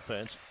Troy on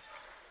offense.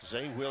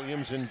 Zay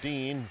Williams and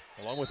Dean,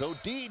 along with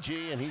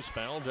Odigi, and he's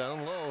fouled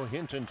down low.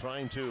 Hinton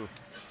trying to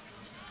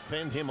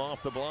fend him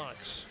off the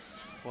blocks.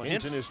 Well,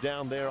 Hinton is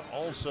down there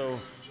also.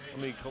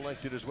 Let me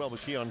collect it as well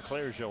with Keon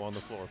Clairgeau on the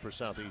floor for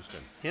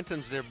Southeastern.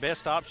 Hinton's their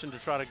best option to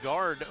try to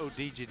guard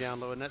Odigi down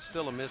low, and that's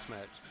still a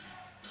mismatch.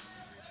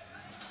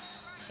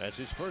 That's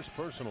his first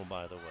personal,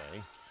 by the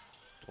way.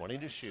 20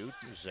 to shoot.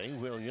 Zay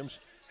Williams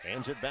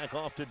hands it back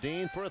off to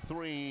Dean for a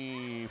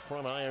three.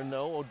 Front iron,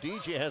 no.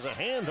 Odigi has a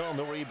hand on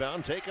the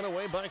rebound, taken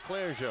away by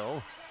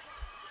Clairgeau.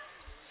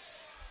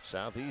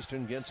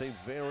 Southeastern gets a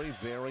very,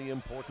 very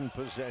important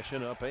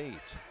possession, up 8.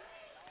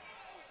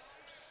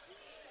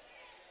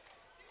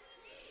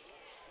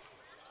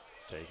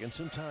 Taking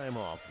some time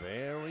off,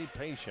 very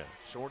patient.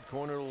 Short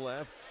corner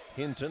left.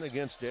 Hinton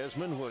against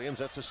Desmond Williams.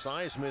 That's a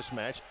size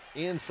mismatch.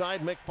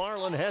 Inside,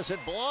 McFarland has it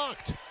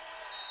blocked.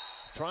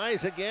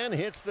 Tries again,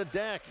 hits the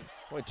deck.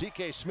 Boy,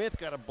 TK Smith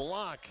got a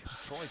block.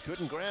 Troy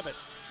couldn't grab it.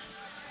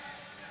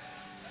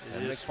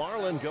 And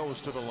McFarland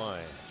goes to the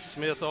line.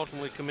 Smith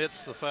ultimately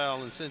commits the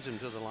foul and sends him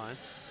to the line.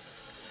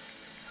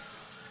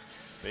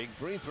 Big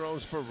free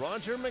throws for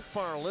Roger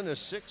McFarland, a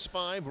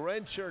 6'5"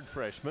 redshirt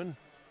freshman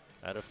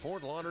out of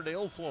Fort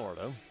Lauderdale,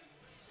 Florida,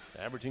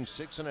 averaging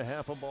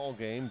 6.5 a ball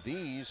game.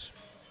 These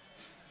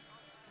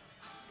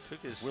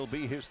will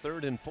be his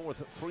third and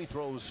fourth free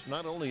throws,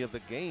 not only of the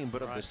game,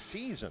 but of the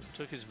season.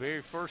 Took his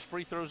very first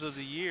free throws of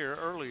the year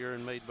earlier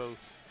and made both.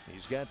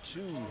 He's got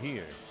 2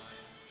 here.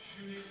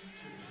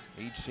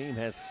 Each team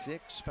has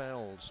 6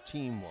 fouls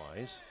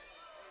team-wise.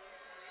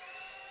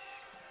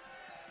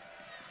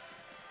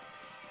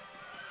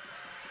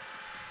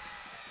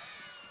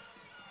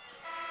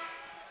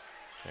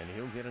 And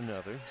he'll get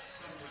another.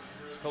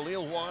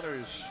 Khalil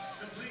Waters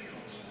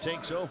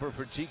takes over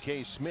for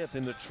TK Smith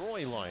in the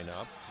Troy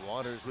lineup.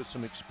 Waters with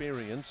some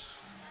experience.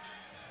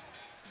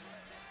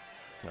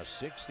 A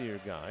 6th-year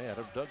guy out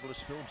of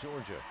Douglasville,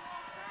 Georgia.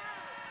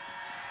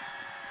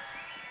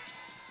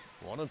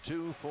 1 of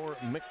 2 for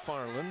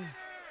McFarland.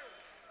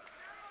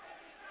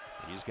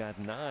 He's got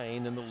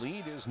 9, and the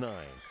lead is 9.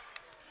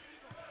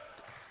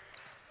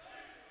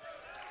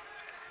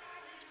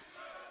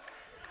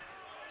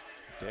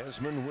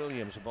 Desmond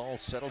Williams, ball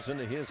settles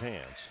into his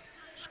hands.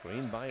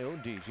 Screened by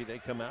Odigi. They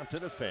come out to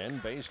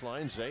defend.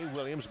 Baseline, Zay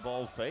Williams,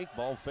 ball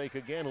fake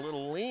again, a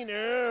little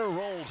leaner,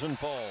 rolls and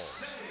falls.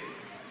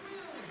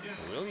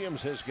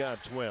 Williams has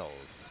got 12.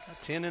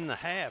 10 in the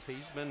half.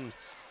 He's been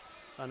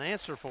an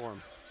answer for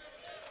him.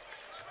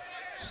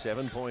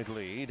 7-point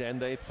lead, and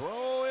they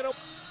throw it up.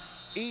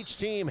 Each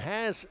team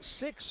has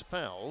 6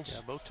 fouls.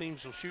 Yeah, both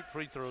teams will shoot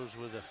free throws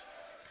with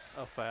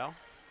a foul.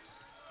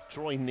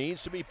 Troy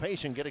needs to be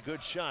patient, get a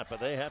good shot, but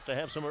they have to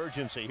have some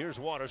urgency. Here's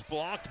Waters,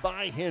 blocked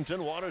by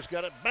Hinton. Waters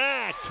got it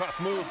back. Tough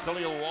move,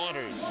 Khalil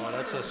Waters. Well,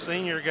 that's a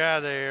senior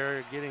guy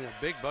there, getting a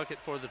big bucket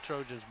for the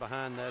Trojans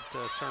behind that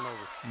turnover.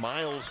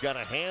 Miles got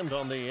a hand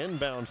on the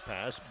inbounds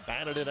pass,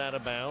 batted it out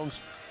of bounds.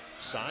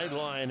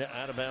 Sideline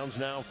out of bounds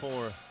now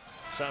for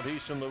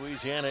Southeastern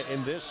Louisiana.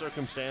 In this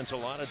circumstance, a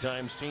lot of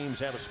times teams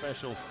have a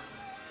special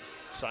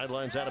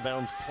sidelines out of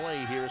bounds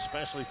play here,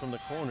 especially from the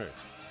corner.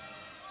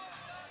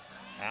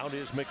 Out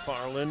is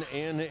McFarland,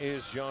 in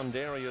is John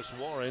Darius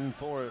Warren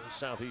for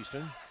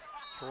Southeastern.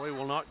 Troy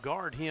will not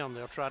guard him.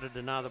 They'll try to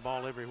deny the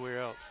ball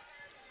everywhere else.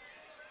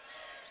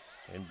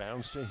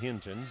 Inbounds to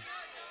Hinton.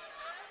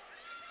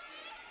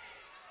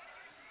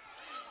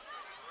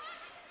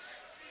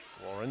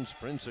 Warren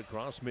sprints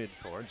across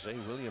midcourt. Zay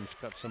Williams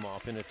cuts him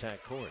off in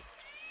attack court.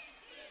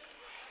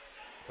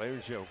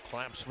 Clergeot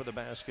claps for the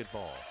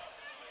basketball.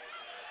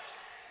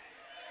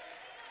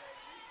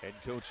 Head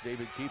coach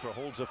David Kiefer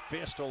holds a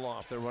fist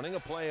aloft. They're running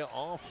a play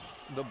off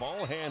the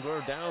ball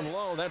handler down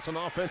low. That's an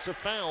offensive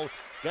foul.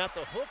 Got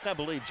the hook, I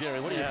believe, Jerry.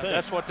 What do you think?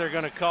 That's what they're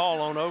going to call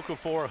on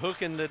Okafor,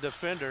 hooking the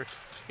defender.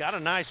 Got a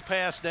nice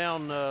pass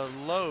down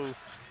low.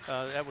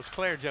 That was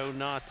Clergeot,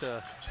 not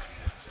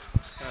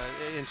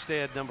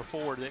instead number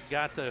 4 that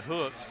got the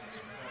hook.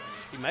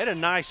 He made a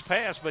nice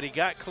pass, but he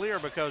got clear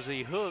because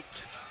he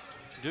hooked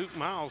Duke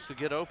Miles to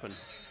get open.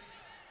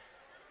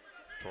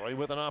 Troy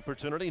with an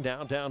opportunity,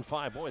 now down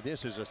 5. Boy,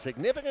 this is a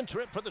significant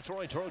trip for the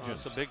Troy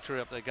Trojans. It's a big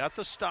trip. They got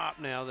the stop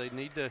now. They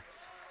need to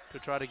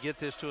try to get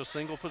this to a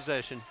single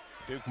possession.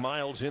 Duke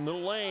Miles in the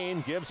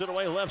lane, gives it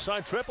away, left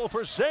side triple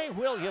for Zay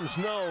Williams,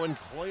 no,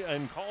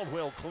 and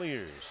Caldwell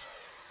clears.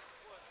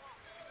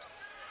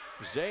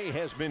 Zay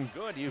has been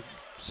good.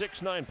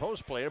 6'9"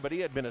 post player, but he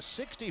had been a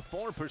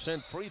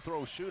 64% free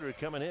throw shooter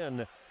coming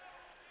in.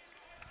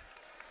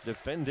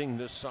 Defending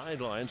the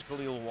sidelines,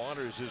 Khalil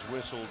Waters is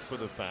whistled for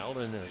the foul,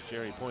 and as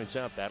Jerry points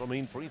out, that'll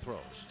mean free throws.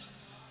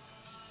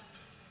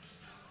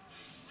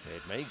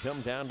 It may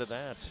come down to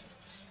that.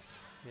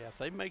 Yeah, if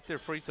they make their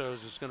free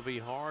throws, it's going to be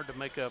hard to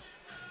make up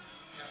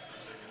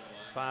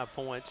 5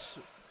 points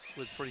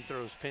with free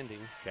throws pending.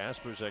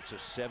 Kasperzak's a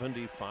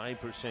 75%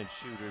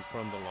 shooter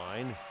from the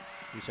line.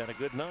 He's had a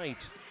good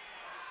night.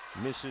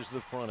 Misses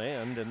the front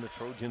end, and the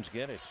Trojans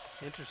get it.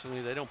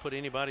 Interestingly, they don't put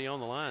anybody on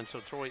the line, so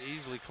Troy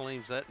easily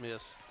claims that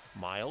miss.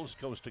 Miles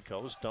coast to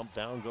coast, dump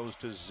down goes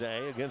to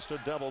Zay against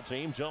a double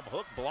team. Jump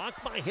hook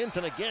blocked by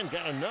Hinton again.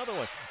 Got another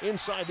one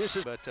inside. This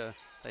is. But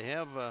they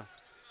have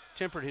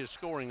tempered his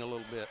scoring a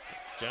little bit.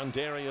 John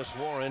Darius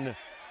Warren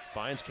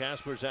finds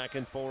Kasperzak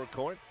in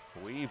forecourt,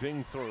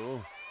 weaving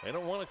through. They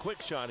don't want a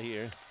quick shot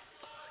here.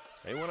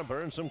 They want to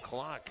burn some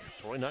clock.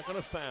 Troy not going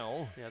to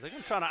foul. Yeah, they're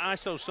going to try to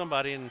ISO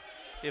somebody, and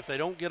if they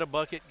don't get a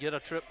bucket, get a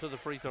trip to the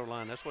free throw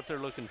line. That's what they're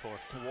looking for.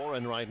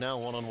 Warren right now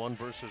one-on-one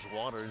versus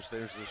Waters.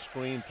 There's the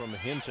screen from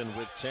Hinton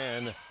with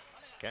 10.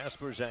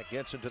 Kasperzak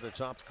gets it to the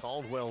top.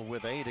 Caldwell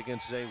with 8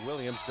 against Zay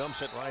Williams.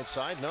 Dumps it right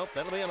side. Nope,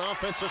 that'll be an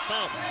offensive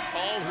foul.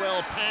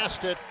 Caldwell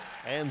passed it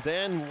and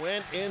then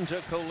went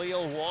into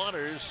Khalil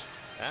Waters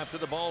after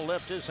the ball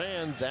left his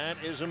hand. That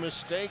is a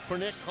mistake for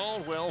Nick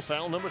Caldwell.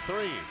 Foul number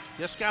 3.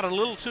 Just got a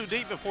little too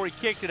deep before he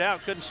kicked it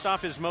out. Couldn't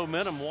stop his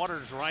momentum.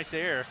 Waters right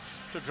there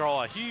to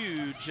draw a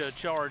huge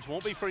charge.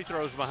 Won't be free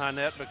throws behind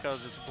that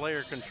because it's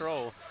player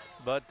control.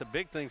 But the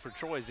big thing for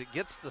Troy is it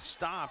gets the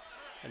stop,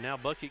 and now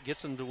Bucket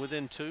gets them to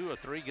within 2, or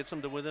 3 gets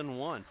them to within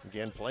 1.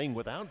 Again, playing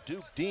without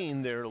Duke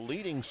Dean, their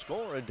leading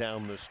scorer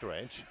down the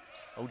stretch.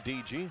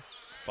 Odigi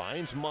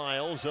finds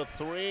Miles, a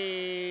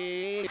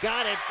 3.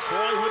 Got it.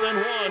 Troy within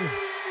 1.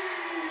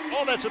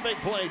 Oh, that's a big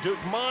play,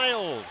 Duke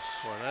Miles.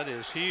 Well, that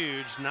is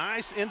huge.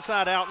 Nice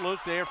inside-out look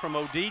there from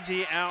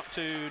Odigi out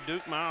to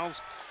Duke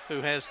Miles,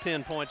 who has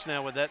 10 points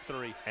now with that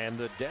 3. And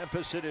the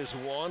deficit is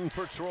 1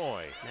 for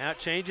Troy. Now it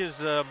changes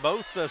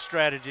both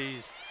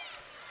strategies.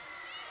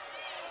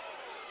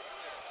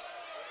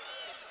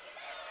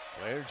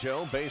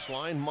 Clergeot,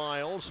 baseline,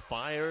 Miles,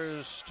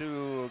 fires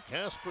to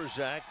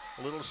Kasperzak.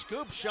 A little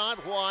scoop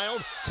shot,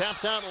 Wild.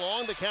 Tapped out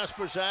long to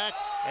Kasperzak,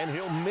 and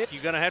he'll miss.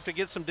 You're going to have to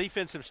get some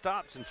defensive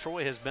stops, and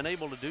Troy has been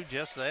able to do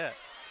just that.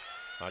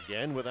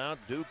 Again, without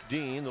Duke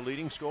Dean, the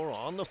leading scorer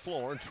on the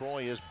floor,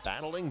 Troy is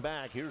battling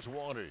back. Here's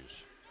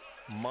Waters.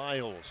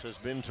 Miles has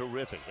been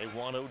terrific. They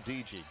want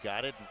Odigi.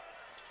 Got it.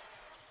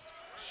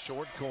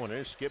 Short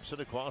corner, skips it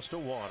across to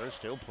Waters.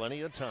 Still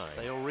plenty of time.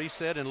 They'll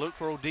reset and look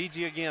for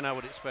Odigi again, I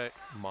would expect.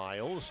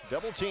 Miles,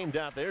 double teamed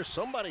out there.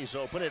 Somebody's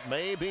open. It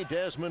may be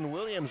Desmond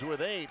Williams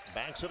with 8.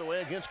 Backs it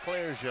away against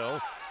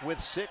Clergeot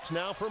with 6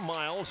 now for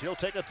Miles. He'll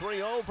take a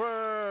 3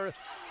 over.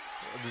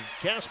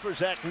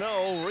 Kasperzak,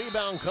 no.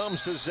 Rebound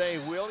comes to Zay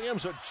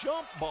Williams. A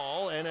jump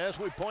ball, and as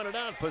we pointed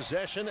out,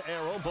 possession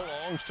arrow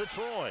belongs to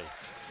Troy.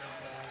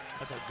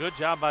 That's a good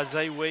job by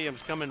Zay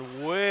Williams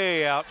coming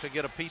way out to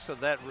get a piece of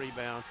that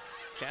rebound.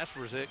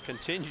 Kasperzak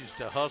continues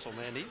to hustle,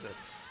 man.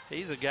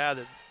 He's a guy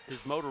that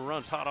his motor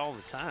runs hot all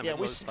the time. Yeah,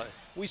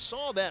 we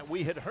saw that.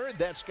 We had heard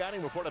that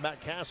scouting report about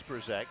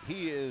Kasperzak.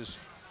 He is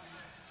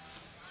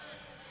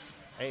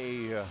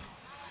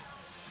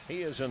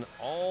an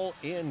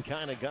all-in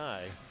kind of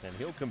guy, and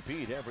he'll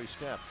compete every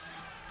step.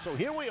 So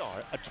here we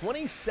are, a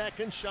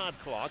 20-second shot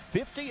clock,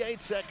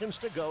 58 seconds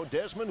to go.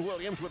 Desmond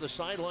Williams with a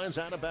sidelines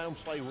out-of-bounds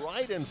play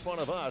right in front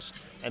of us,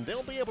 and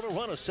they'll be able to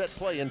run a set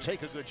play and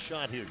take a good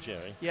shot here,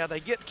 Jerry. Yeah, they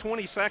get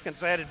 20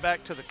 seconds added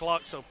back to the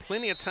clock, so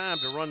plenty of time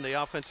to run the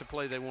offensive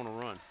play they want to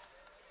run.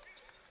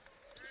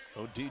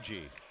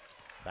 ODG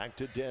back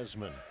to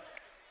Desmond.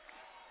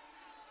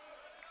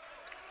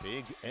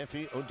 Big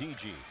Effie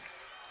ODG.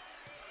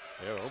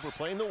 They're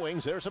overplaying the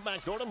wings. There's a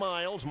backdoor to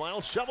Miles.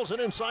 Miles shovels it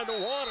inside to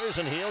Waters,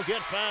 and he'll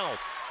get fouled.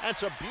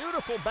 That's a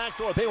beautiful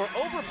backdoor. They were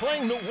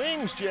overplaying the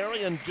wings,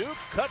 Jerry, and Duke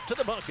cut to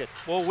the bucket.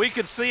 Well, we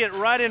could see it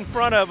right in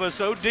front of us.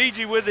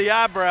 ODG with the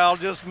eyebrow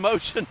just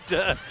motioned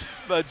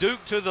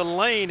Duke to the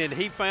lane, and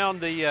he found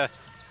the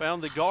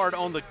guard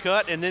on the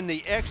cut, and then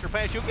the extra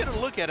pass. You'll get a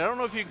look at it. I don't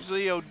know if you can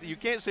see. You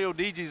can't see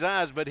ODG's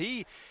eyes, but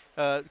he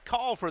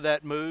called for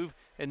that move.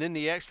 And then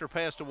the extra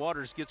pass to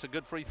Waters gets a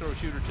good free throw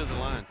shooter to the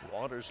line.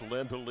 Waters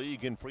led the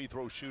league in free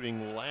throw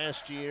shooting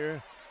last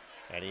year,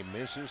 and he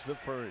misses the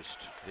first.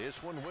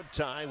 This one would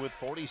tie with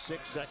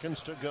 46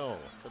 seconds to go.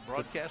 The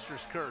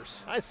broadcaster's curse.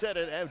 I said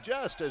it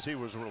just as he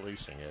was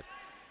releasing it.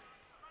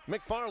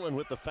 McFarland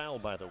with the foul,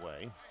 by the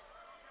way.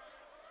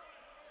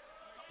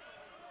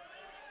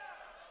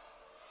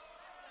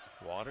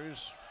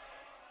 Waters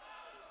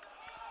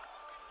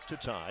to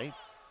tie.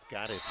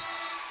 Got it.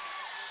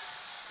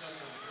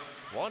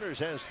 Waters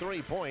has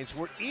 3 points.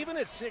 We're even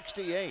at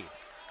 68.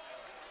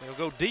 They'll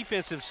go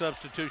defensive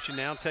substitution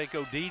now. Take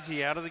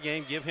ODG out of the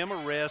game. Give him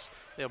a rest.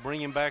 They'll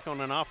bring him back on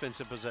an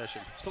offensive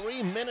possession.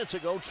 3 minutes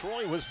ago,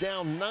 Troy was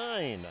down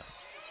 9.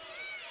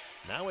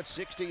 Now it's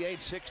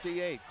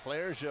 68-68.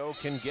 Clergeot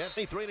can get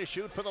 3 to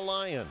shoot for the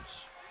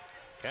Lions.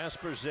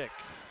 Kasperzak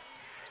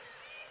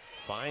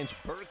finds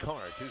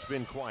Burkhart, who's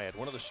been quiet,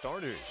 one of the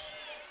starters.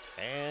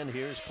 And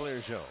here's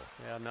Clergeot.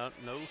 Yeah,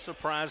 no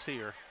surprise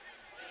here.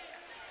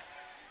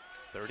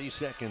 30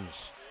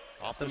 seconds.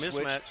 Off the mismatch.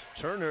 Switch.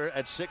 Turner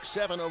at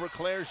 6'7" over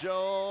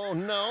Clergeot.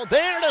 No,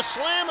 there to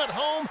slam it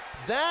home.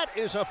 That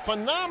is a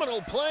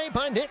phenomenal play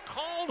by Nick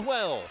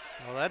Caldwell.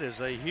 Well, that is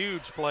a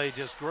huge play.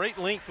 Just great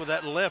length with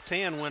that left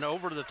hand. Went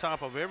over the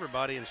top of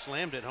everybody and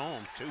slammed it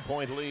home.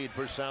 2-point lead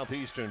for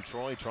Southeastern.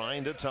 Troy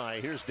trying to tie.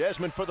 Here's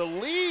Desmond for the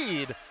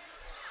lead.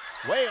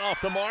 Way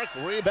off the mark.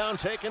 Rebound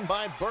taken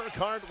by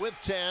Burkhart with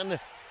 10.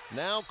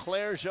 Now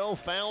Clergeot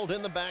fouled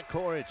in the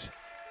backcourt.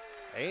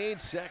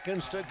 8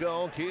 seconds to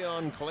go.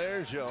 Keon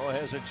Clergeot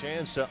has a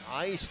chance to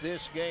ice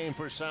this game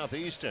for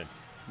Southeastern.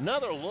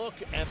 Another look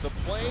at the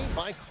play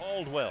by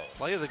Caldwell.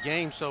 Play of the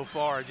game so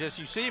far. Just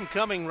you see him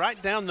coming right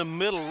down the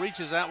middle,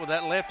 reaches out with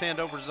that left hand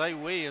over Zay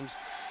Williams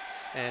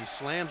and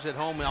slams it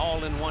home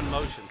all in one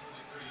motion.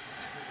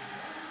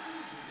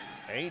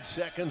 8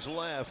 seconds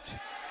left.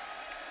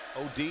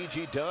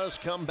 ODG does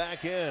come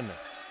back in.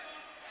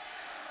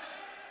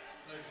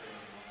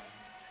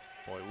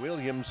 Boy,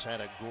 Williams had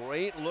a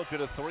great look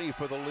at a 3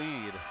 for the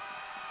lead.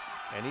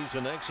 And he's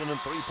an excellent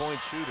 3-point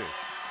shooter.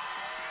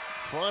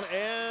 Front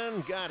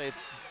end, got it.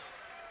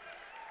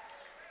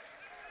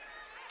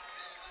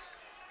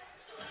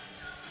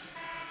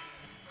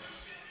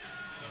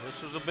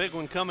 This was a big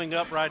one coming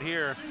up right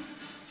here.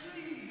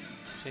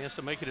 Chance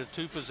to make it a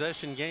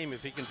 2-possession game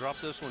if he can drop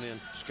this one in.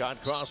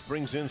 Scott Cross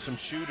brings in some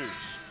shooters.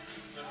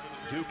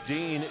 Duke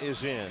Dean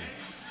is in.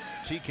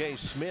 TK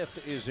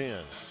Smith is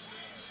in.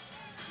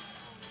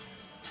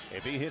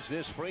 If he hits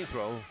this free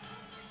throw,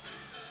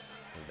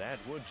 that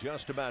would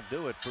just about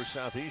do it for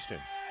Southeastern.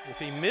 If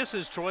he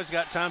misses, Troy's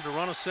got time to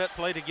run a set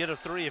play to get a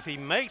 3. If he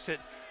makes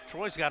it,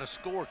 Troy's got to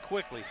score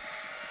quickly.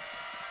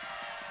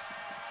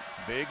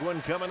 Big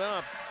one coming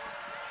up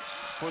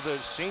for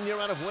the senior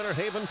out of Winter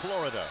Haven,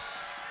 Florida.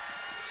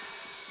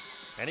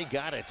 And he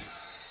got it.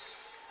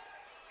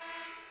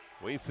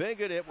 We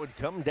figured it would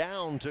come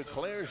down to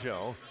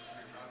Clergeot.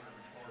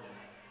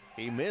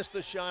 He missed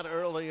the shot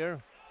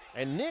earlier.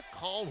 And Nick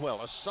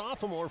Caldwell, a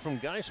sophomore from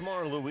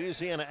Geismar,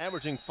 Louisiana,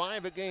 averaging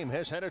 5 a game,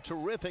 has had a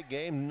terrific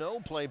game. No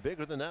play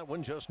bigger than that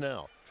one just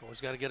now. Troy's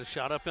got to get a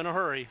shot up in a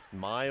hurry.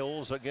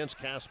 Miles against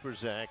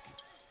Kasperzak.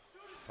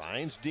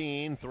 Finds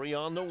Dean, 3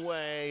 on the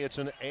way. It's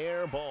an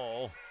air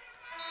ball.